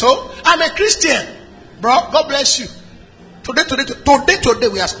Muslim, so I'm a Christian. Bro, God bless you. Today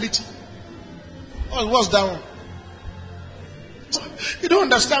we are splitting. Oh, what's that one? You don't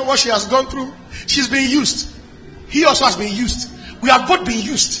understand what she has gone through. She's being used. He also has been used. We are both being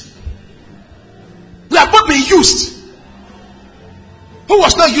used. We are both being used. Who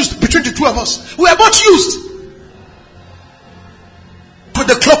was not used between the two of us? We are both used. With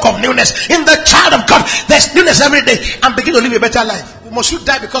the cloak of newness. In the child of God, there's newness every day. And begin to live a better life. Must you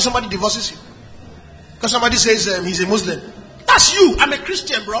die because somebody divorces you? Because somebody says he's a Muslim. That's you. I'm a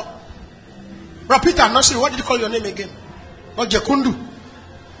Christian, bro. Bro, Peter, I'm not saying, what did you call your name again? Or Jekundu.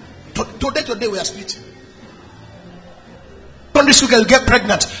 Today we are splitting. Sunday school girl get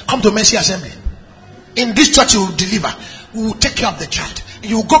pregnant, come to Mercy Assembly. In this church you will deliver. We will take care of the child.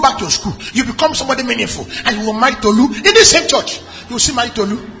 You will go back to school. You become somebody meaningful. And you will marry Tolu. In the same church. You will see marry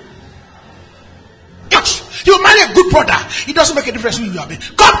Tolu. Church. You will marry a good brother. It doesn't make a difference who you are.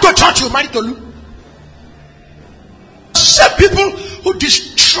 Come to church, you will marry Tolu. Some people who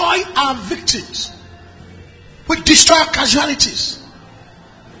destroy our victims. We destroy our casualties.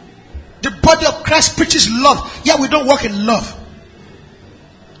 The body of Christ preaches love. Yeah, we don't walk in love.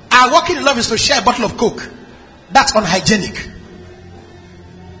 Our walking in love is to share a bottle of Coke. That's unhygienic.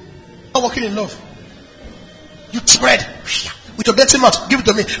 Not walking in love. You spread with your dirty mouth. Give it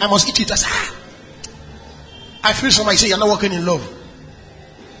to me. I must eat it. I feel somebody say you're not walking in love.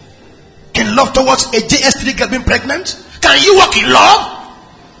 In love towards a JS3 girl being pregnant? Can you walk in love?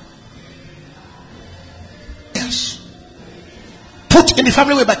 Yes. Put in the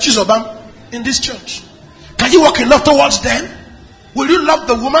family way by Chizobam in this church. Can you walk in love towards them? Will you love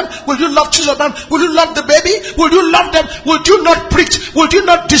the woman? Will you love Chizobam? Will you love the baby? Will you love them? Will you not preach? Will you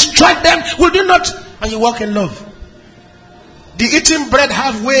not destroy them? Will you not? And you walk in love. The eating bread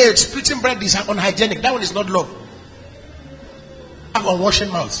halfway, splitting bread is unhygienic. That one is not love. Have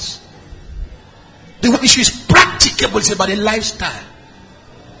unwashing mouths. The issue is practicable. It's about a lifestyle.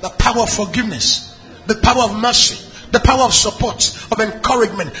 The power of forgiveness. The power of mercy. The power of support, of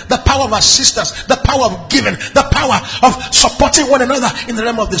encouragement, the power of assistance, the power of giving, the power of supporting one another in the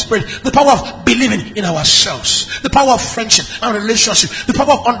realm of the spirit, the power of believing in ourselves, the power of friendship and relationship, the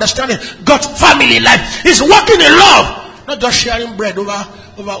power of understanding God's family life is working in love, not just sharing bread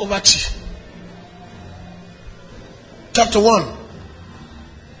over tea. Chapter 1,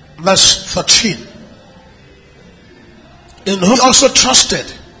 verse 13. In whom also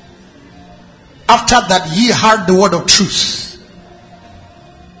trusted, after that ye heard the word of truth,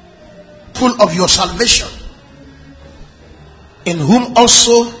 full of your salvation, in whom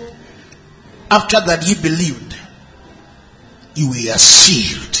also after that ye believed, you were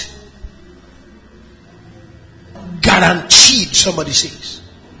sealed. Guaranteed, somebody says.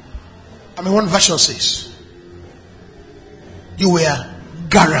 One version says, you were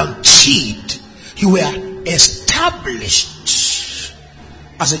guaranteed. You were established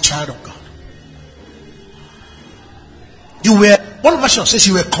as a child of God. You were, one version says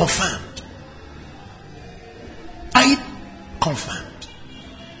you were confirmed. I confirmed.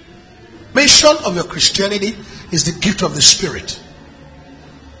 Mention of your Christianity is the gift of the Spirit.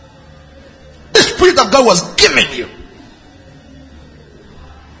 The Spirit of God was given you.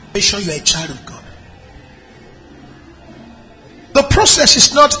 Make sure you are a child of God. The process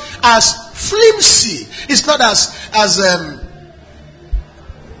is not as flimsy. It's not as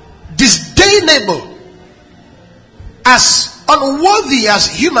disdainable, as unworthy, as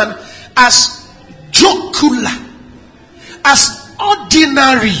human, as jocular, as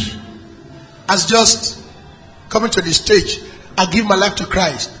ordinary, as just coming to the stage. I give my life to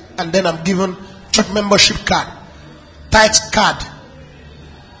Christ, and then I'm given church membership card, tithe card,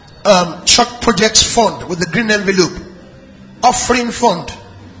 church projects fund with the green envelope, offering fund,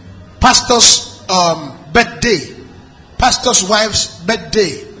 pastor's birthday, pastor's wife's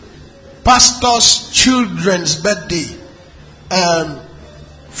birthday, pastor's children's birthday,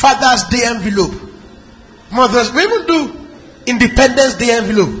 Father's Day envelope, Mother's. We even do Independence Day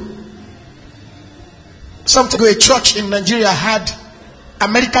envelope. Some time ago, a church in Nigeria had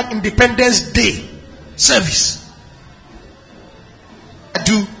American Independence Day service.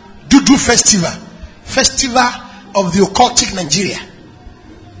 Do festival of the occultic Nigeria.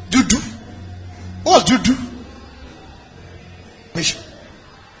 Do what's do mission.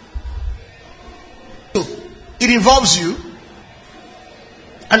 So it involves you,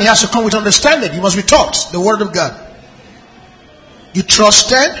 and it has to come with understanding. You must be taught the word of God. You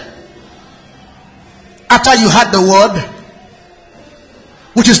trusted after you had the word,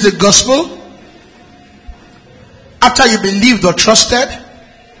 which is the gospel. After you believed or trusted,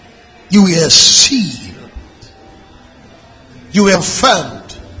 you were sealed, you were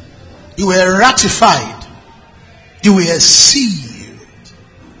affirmed, you were ratified, you were sealed,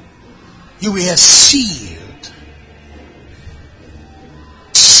 you were sealed.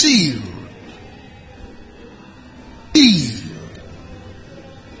 sealed,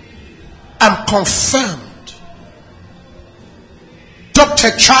 and confirmed.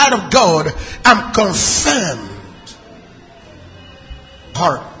 Adopted child of God, I'm confirmed.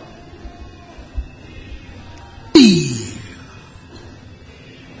 Heart.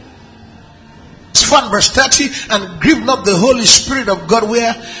 Verse 30, and grieve not the Holy Spirit of God,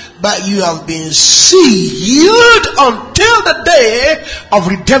 whereby you have been sealed until the day of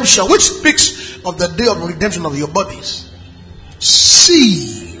redemption, which speaks of the day of redemption of your bodies.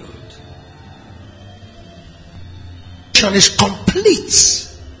 Sealed. Salvation is complete.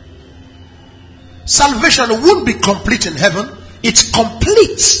 Salvation won't be complete in heaven. It's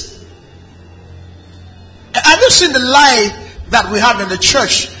complete. Have you seen the lie that we have in the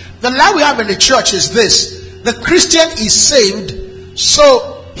church? The lie we have in the church is this: the Christian is saved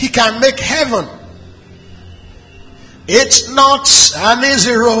so he can make heaven. It's not an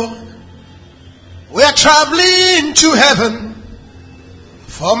easy road. We're traveling to heaven,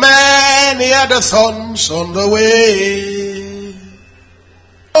 for many are the thorns on the way.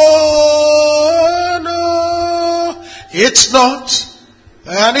 Oh no, it's not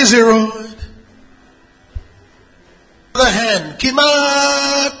an easy road. The hand,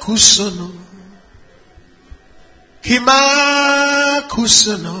 Kima kusono,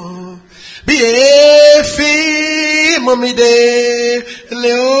 Biefi momide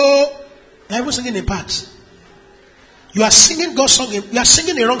leo. I was singing in parts. You are singing God's song. You are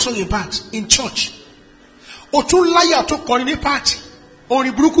singing the wrong song in parts in church. Otu laya to call in a party.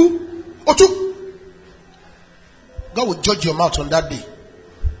 Only bruku. Otu. God will judge your mouth on that day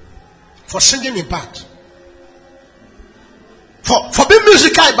for singing in part. For being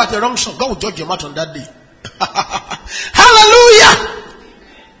musical about the wrong song, God will judge your mouth on that day. Hallelujah!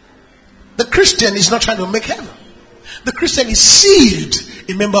 The Christian is not trying to make heaven. The Christian is sealed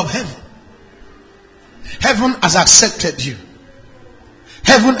a member of heaven. Heaven has accepted you.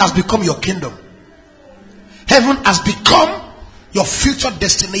 Heaven has become your kingdom. Heaven has become your future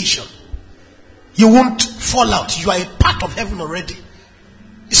destination. You won't fall out. You are a part of heaven already.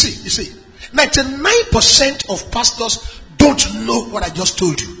 You see, 99% of pastors don't know what I just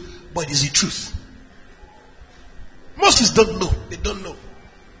told you, but it is the truth. Most don't know. They don't know.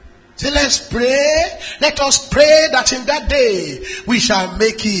 Say, let's pray. Let us pray that in that day we shall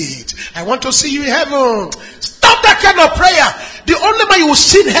make it. I want to see you in heaven. Stop that kind of prayer. The only man you will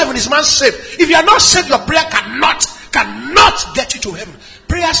see in heaven is man saved. If you are not saved, your prayer cannot get you to heaven.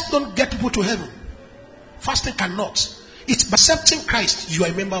 Prayers don't get people to heaven. Fasting cannot. It's by accepting Christ, you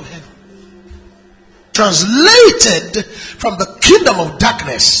are a member of heaven. Translated from the kingdom of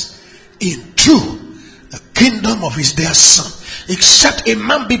darkness into the kingdom of his dear son. Except a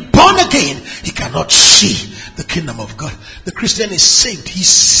man be born again, he cannot see the kingdom of God. The Christian is saved. He's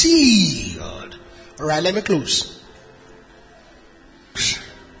sealed. Alright, let me close.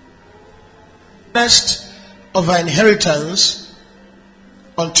 Rest of our inheritance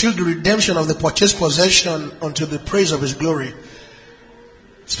until the redemption of the purchased possession unto the praise of his glory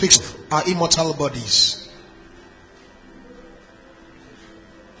speaks of our immortal bodies.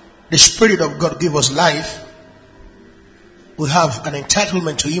 The Spirit of God gave us life. We have an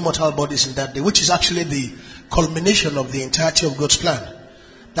entitlement to immortal bodies in that day, which is actually the culmination of the entirety of God's plan.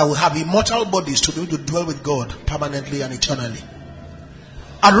 That we have immortal bodies to be able to dwell with God permanently and eternally.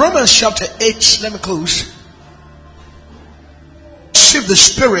 At Romans chapter 8, let me close. Receive the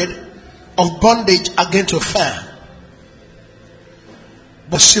spirit of bondage again to fear,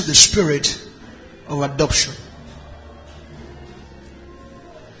 but receive the spirit of adoption.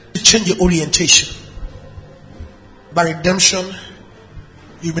 You change your orientation. By redemption,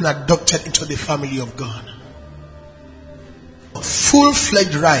 you've been adopted into the family of God. A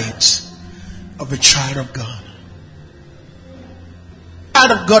full-fledged rights of a child of God.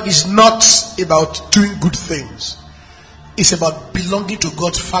 Child of God is not about doing good things. It's about belonging to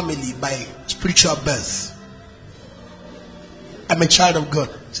God's family by spiritual birth. I'm a child of God.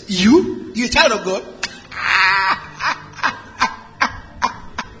 You're a child of God?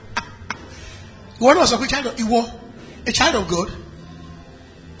 What was a child of God? A child of God?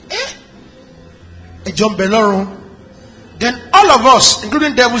 A John Beloro. Then all of us,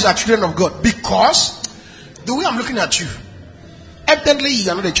 including devils, are children of God. Because the way I'm looking at you, evidently you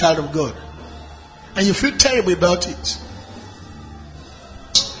are not a child of God. And you feel terrible about it.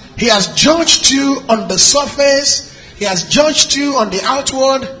 He has judged you on the surface. He has judged you on the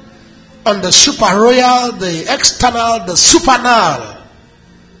outward, on the super royal, the external, the supernal.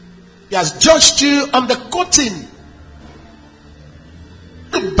 He has judged you on the coating.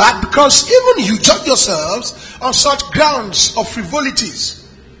 Bad, because even you judge yourselves on such grounds of frivolities.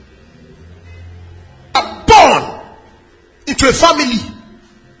 to a family,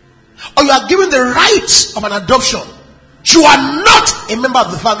 or you are given the rights of an adoption, you are not a member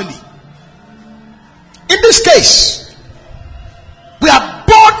of the family. In this case, we are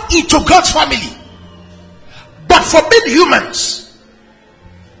born into God's family, but for being humans,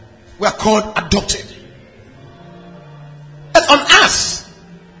 we are called adopted. And on earth,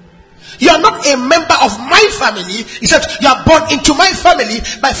 you are not a member of my family, except you are born into my family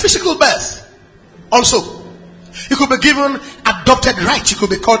by physical birth. Also, you could be given adopted rights. You could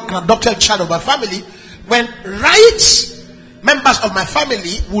be called an adopted child of my family, when rights members of my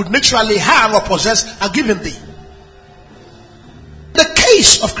family would naturally have or possess are given thee. The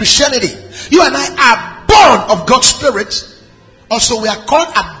case of Christianity, you and I are born of God's Spirit. Also, we are called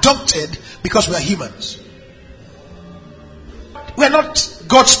adopted because we are humans. We are not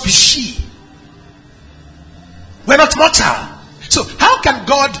God's species. We are not mortal. So how can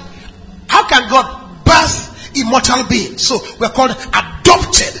God birth immortal beings? So we are called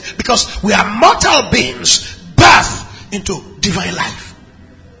adopted because we are mortal beings birthed into divine life.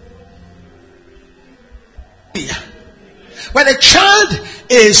 When a child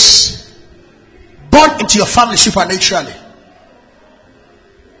is born into your family supernaturally,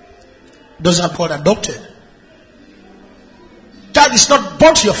 those are called adopted. Child is not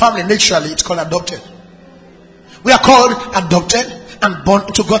born to your family naturally, it's called adopted. We are called adopted and born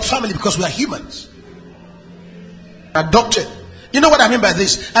into God's family because we are humans. Adopted. You know what I mean by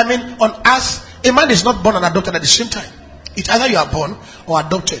this? I mean, on earth, a man is not born and adopted at the same time. It's either you are born or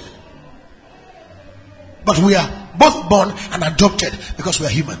adopted. But we are both born and adopted because we are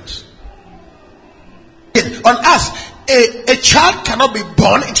humans. On earth, a child cannot be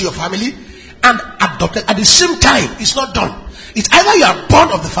born into your family and adopted at the same time. It's not done. It's either you are born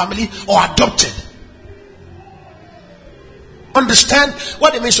of the family or adopted. Understand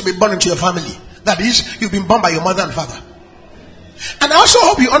what it means to be born into your family. That is, you've been born by your mother and father. And I also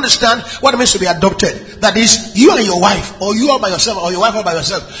hope you understand what it means to be adopted. That is, you and your wife, or you all by yourself, or your wife all by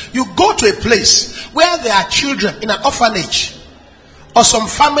yourself. You go to a place where there are children in an orphanage, or some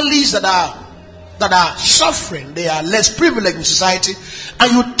families that are suffering, they are less privileged in society,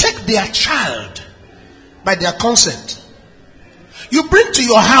 and you take their child by their consent. You bring to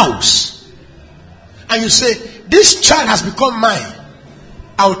your house, and you say, this child has become mine.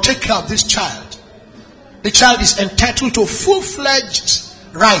 I will take care of this child. The child is entitled to full-fledged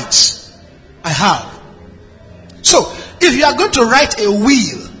rights I have. So, if you are going to write a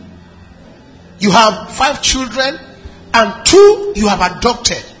will, you have 5 children and 2 you have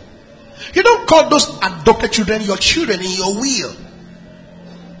adopted. You don't call those adopted children your children in your will.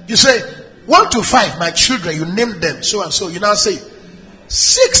 You say, 1 to 5, my children, you name them so and so. You now say,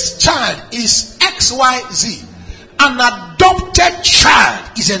 6th child is XYZ. An adopted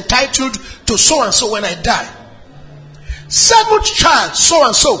child is entitled to so and so when I die. 7th child, so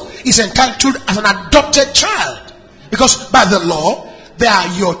and so, is entitled as an adopted child. Because by the law, they are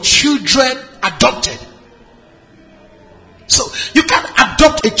your children adopted. So, you can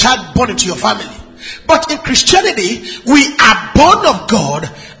adopt a child born into your family. But in Christianity, we are born of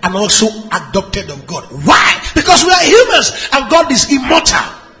God and also adopted of God. Why? Because we are humans and God is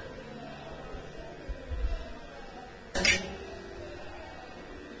immortal.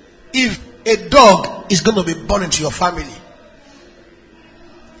 If a dog is going to be born into your family,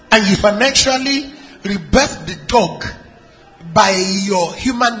 and you financially rebirth the dog by your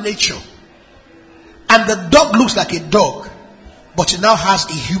human nature, and the dog looks like a dog, but it now has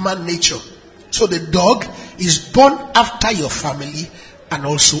a human nature, so the dog is born after your family and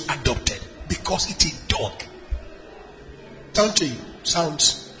also adopted because it's a dog.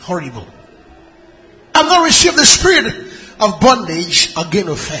 Sounds horrible. I've not received the spirit of bondage again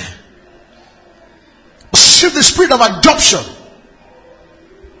of fear. Receive the spirit of adoption.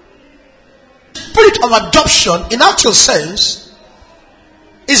 Spirit of adoption, in actual sense,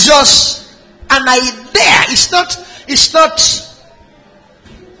 is just an idea. It's not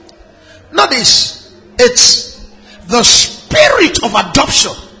this. It's the spirit of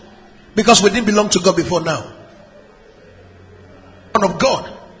adoption, because we didn't belong to God before now. Of God,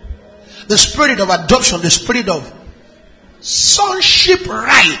 the spirit of adoption, the spirit of sonship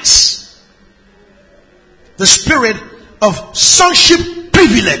rights, the spirit of sonship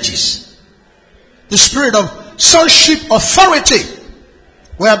privileges, the spirit of sonship authority,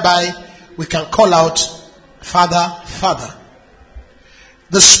 whereby we can call out Father, Father.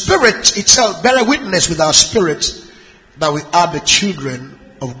 The Spirit itself bear witness with our spirit that we are the children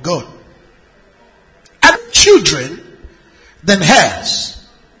of God. And children, then heirs.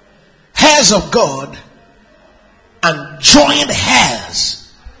 Heirs of God and joint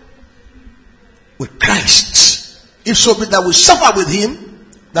heirs with Christ. If so be that we suffer with him,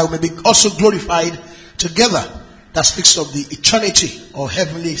 that we may be also glorified together. That speaks of the eternity or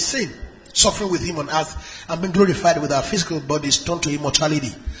heavenly thing. Suffering with him on earth and being glorified with our physical bodies turned to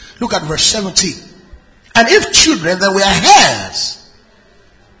immortality. Look at verse 17. And if children, then we are heirs.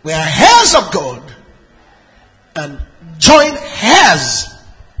 We are heirs of God and joint heirs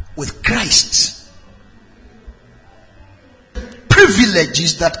with Christ.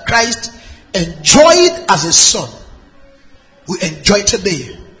 Privileges that Christ enjoyed as a son, we enjoy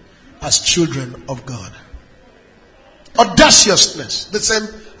today as children of God. Audaciousness, the same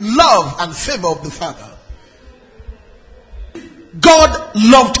love and favor of the Father. God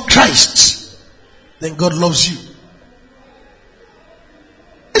loved Christ, then God loves you.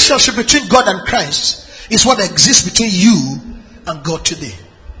 The relationship between God and Christ is what exists between you and God today.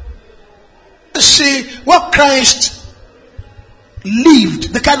 You see, what Christ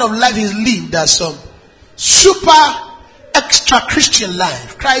lived, the kind of life he lived as some super extra Christian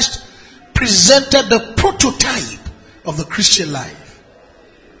life. Christ presented the prototype of the Christian life.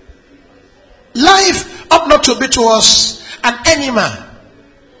 Life ought not to be to us an animal.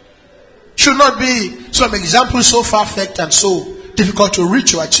 Should not be some example so far-fetched and so difficult to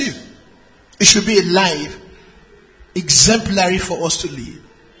reach or achieve. It should be a life exemplary for us to live.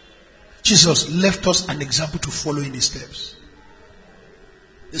 Jesus left us an example to follow in his steps.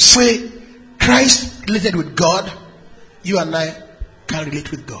 The way Christ related with God, you and I can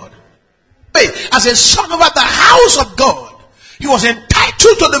relate with God. As a son over the house of God, he was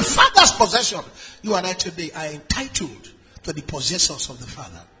entitled to the Father's possession. You and I today are entitled to the possessors of the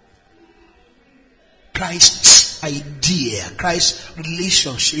Father. Christ's idea, Christ's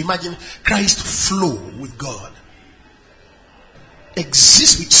relationship. Imagine Christ's flow with God.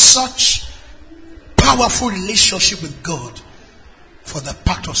 Exists with such powerful relationship with God for the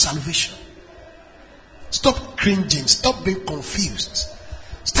pact of salvation. Stop cringing. Stop being confused.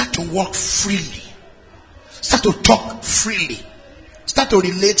 Start to walk freely. Start to talk freely. Start to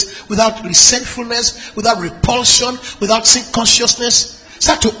relate without resentfulness, without repulsion, without sin consciousness.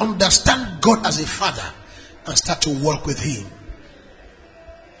 Start to understand God as a father and start to walk with him.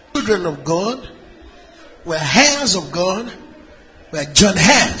 Children of God, we're heirs of God, we're joint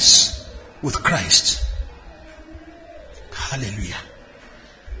heirs with Christ. Hallelujah.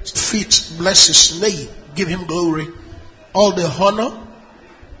 Feet bless his name, give him glory, all the honor,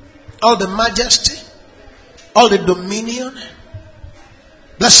 all the majesty, all the dominion.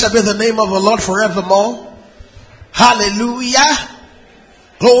 Blessed be the name of the Lord forevermore. Hallelujah.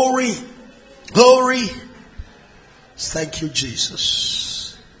 Glory. Glory. Thank you,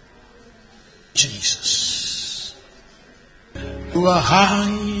 Jesus. Jesus. You are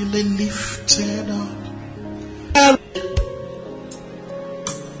highly lifted up.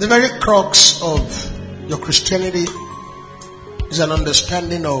 The very crux of your Christianity is an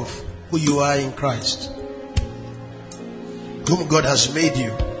understanding of who you are in Christ, whom God has made you.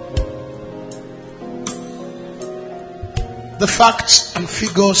 The facts and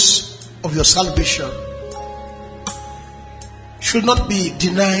figures of your salvation should not be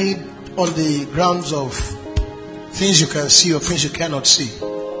denied on the grounds of things you can see or things you cannot see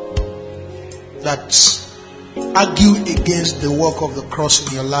that argue against the work of the cross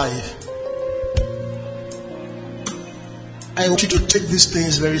in your life. I want you to take these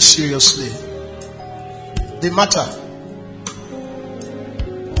things very seriously. They matter.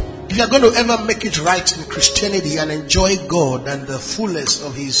 If you are going to ever make it right in Christianity and enjoy God and the fullness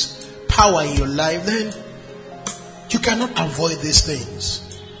of his power in your life, then you cannot avoid these things.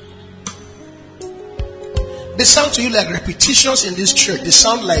 They sound to you like repetitions in this church. They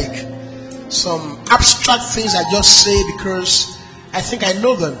sound like some abstract things I just say because I think I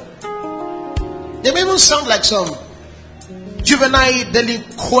know them. They may even sound like some juvenile,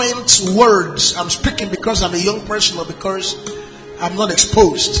 delinquent words I'm speaking because I'm a young person or because I'm not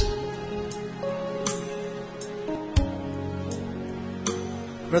exposed.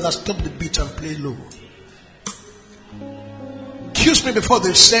 Brother, stop the beat and play low. Accuse me before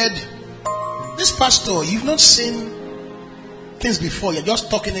they said, this pastor, you've not seen things before, you're just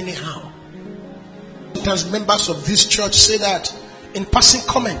talking anyhow. Sometimes members of this church say that in passing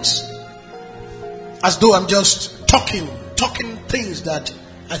comments, as though I'm just talking things that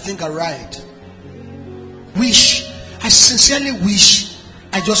I think are right. I sincerely wish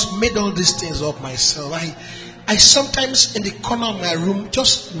I just made all these things up myself. I sometimes in the corner of my room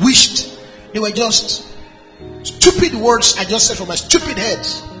just wished they were just stupid words I just said from my stupid head.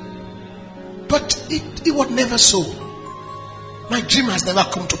 But it was never so. My dream has never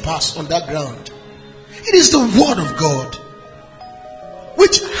come to pass on that ground. It is the word of God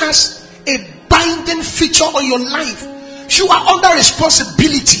which has a binding feature on your life. You are under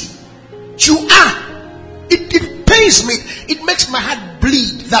responsibility. You are. It pains me. It makes my heart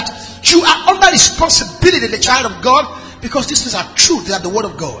bleed that you are under responsibility, the child of God, because these things are truth. They are the word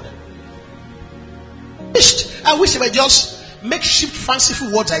of God. I wish I were just makeshift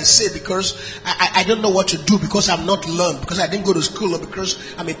fanciful words I say because I don't know what to do, because I'm not learned, because I didn't go to school, or because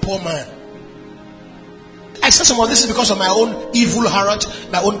I'm a poor man. I say some of this is because of my own evil heart,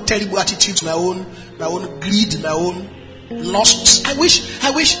 my own terrible attitudes, my own greed, my own lusts. I wish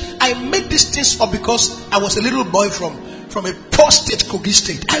I made these things up because I was a little boy from a poor state, Kogi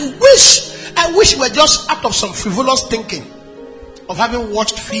state. I wish we were just out of some frivolous thinking of having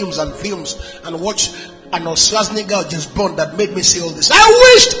watched films and watched Arnold Schwarzenegger or James Bond that made me say all this.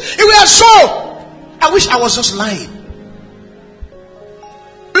 I wished it were so. I wish I was just lying.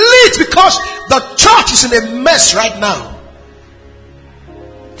 Bleed, because the church is in a mess right now.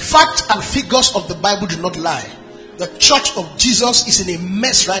 Facts and figures of the Bible do not lie. The church of Jesus is in a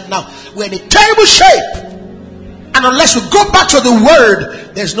mess right now. We're in a terrible shape. And unless we go back to the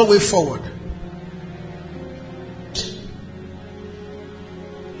word, there's no way forward.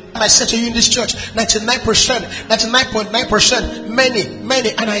 I said to you in this church, 99.9%, many,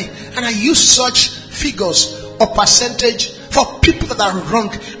 and I use such figures or percentage for people that are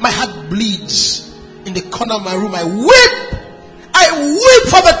wrong. My heart bleeds. In the corner of my room, I weep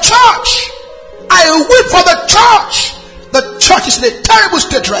for the church. I weep for the church. The church is in a terrible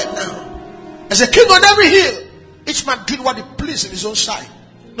state right now. There's a king on every hill. Each man doing what he pleases in his own side.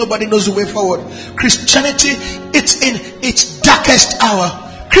 Nobody knows the way forward. Christianity, it's in its darkest hour.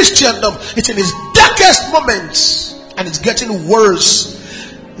 Christendom, it's in its darkest moments, and it's getting worse.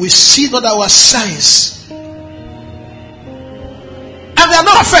 We see not our signs, and they are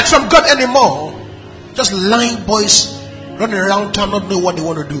not affected from God anymore. Just lying boys running around town, not knowing what they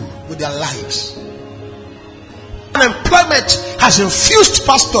want to do with their lives. Unemployment has infused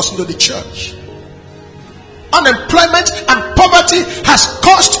pastors into the church. Unemployment and poverty has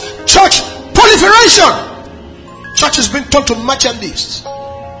caused church proliferation. Church has been turned to merchandise.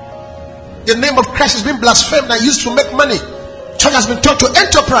 The name of Christ has been blasphemed and used to make money. Church has been turned to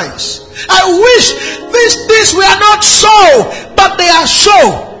enterprise. I wish these things were not so, but they are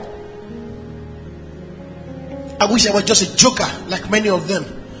so. I wish I was just a joker like many of them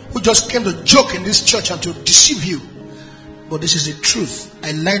who just came to joke in this church and to deceive you. But this is the truth.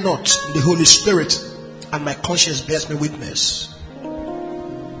 I lie not in the Holy Spirit, and my conscience bears me witness.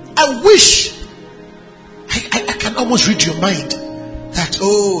 I wish I can almost read your mind. That,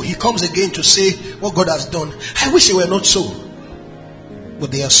 he comes again to say what God has done. I wish they were not so.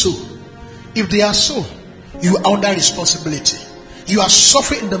 But they are so. If they are so, you are under responsibility. You are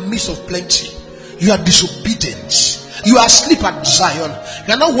suffering in the midst of plenty. You are disobedient. You are asleep at Zion.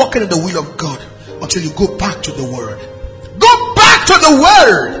 You are not walking in the will of God until you go back to the word. Go back to the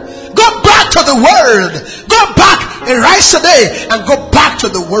word. Go back to the word. Go back. Arise today and go back to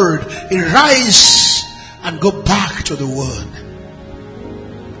the word. Arise and go back to the word.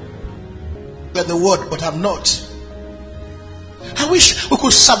 The word, but I'm not. I wish we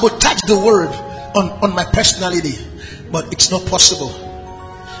could sabotage the word on my personality, but it's not possible.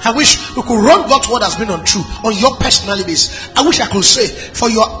 I wish we could run God's word has been untrue on your personalities. I wish I could say, for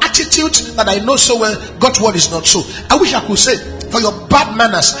your attitude that I know so well, God's word is not so. I wish I could say, for your bad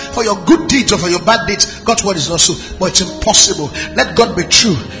manners, for your good deeds or for your bad deeds, God's word is not so. But it's impossible. Let God be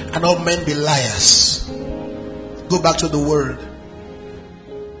true and all men be liars. Go back to the word.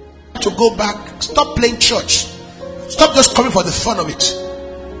 To go back, stop playing church. Stop just coming for the fun of it.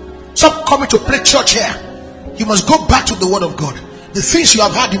 Stop coming to play church here. You must go back to the word of God. The things you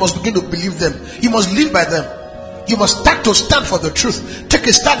have heard, you must begin to believe them. You must live by them. You must start to stand for the truth. Take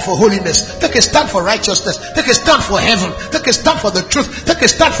a stand for holiness. Take a stand for righteousness. Take a stand for heaven. Take a stand for the truth. Take a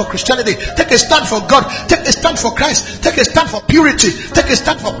stand for Christianity. Take a stand for God. Take a stand for Christ. Take a stand for purity. Take a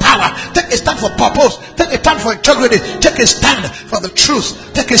stand for power. Take a stand for purpose. Take a stand for integrity. Take a stand for the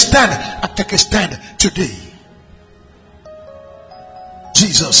truth. Take a stand and take a stand today.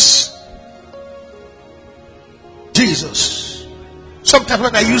 Jesus. Sometimes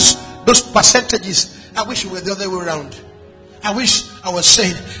when I use those percentages, I wish it were the other way around. I wish I was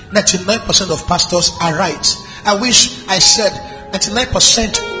saying 99% of pastors are right. I wish I said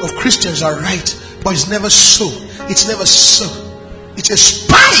 99% of Christians are right. But it's never so. It's never so. It's a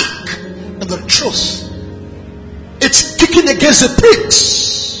spike in the truth. It's kicking against the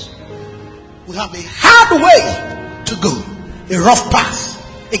pricks. We have a hard way to go. A rough path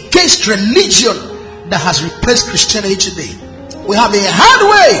against religion that has replaced Christianity today. We have a hard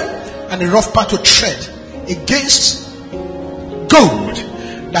way and a rough path to tread against gold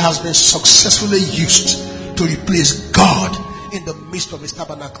that has been successfully used to replace God in the midst of his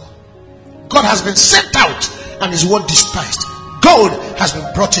tabernacle. God has been sent out and his word despised. Gold has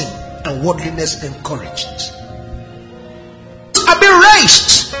been brought in and worldliness encouraged. Have been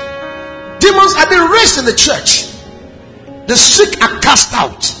raised. Demons have been raised in the church. The sick are cast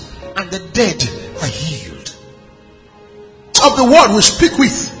out and the dead are healed. Of the word we speak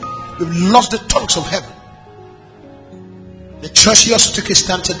with, we've lost the tongues of heaven. The church here to take a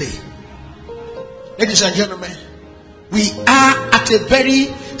stand today. Ladies and gentlemen, we are at a very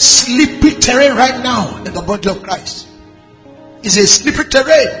slippery terrain right now in the body of Christ. It's a slippery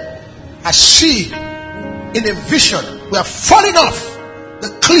terrain. I see in a vision we are falling off the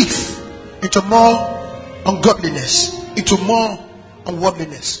cliff into more ungodliness, into more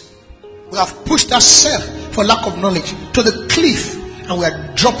unworldliness. We have pushed ourselves for lack of knowledge to the cliff, and we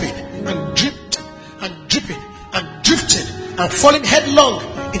are dropping and drifting and dripping and drifting and falling headlong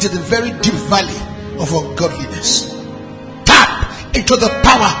into the very deep valley of ungodliness. Tap into the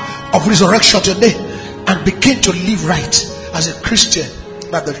power of resurrection today and begin to live right as a Christian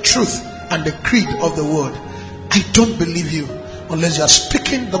by the truth and the creed of the word. I don't believe you unless you are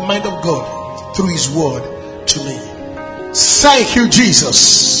speaking the mind of God through his word to me. Thank you,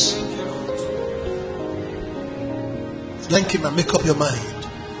 Jesus. Thank him and make up your mind.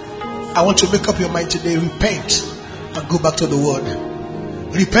 I want to make up your mind today. Repent and go back to the word.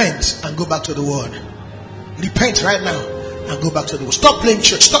 Repent and go back to the word. Repent right now and go back to the word. Stop playing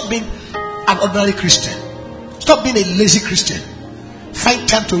church. Stop being an ordinary Christian. Stop being a lazy Christian. Find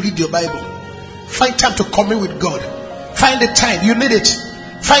time to read your Bible. Find time to commune with God. Find the time. You need it.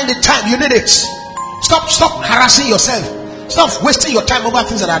 Find the time. You need it. Stop harassing yourself. Stop wasting your time over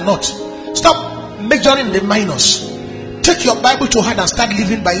things that are not. Stop majoring the minors. Take your Bible to heart and start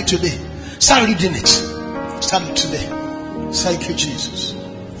living by it today. Start reading it. Start it today. Thank you, Jesus.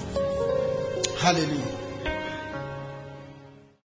 Hallelujah.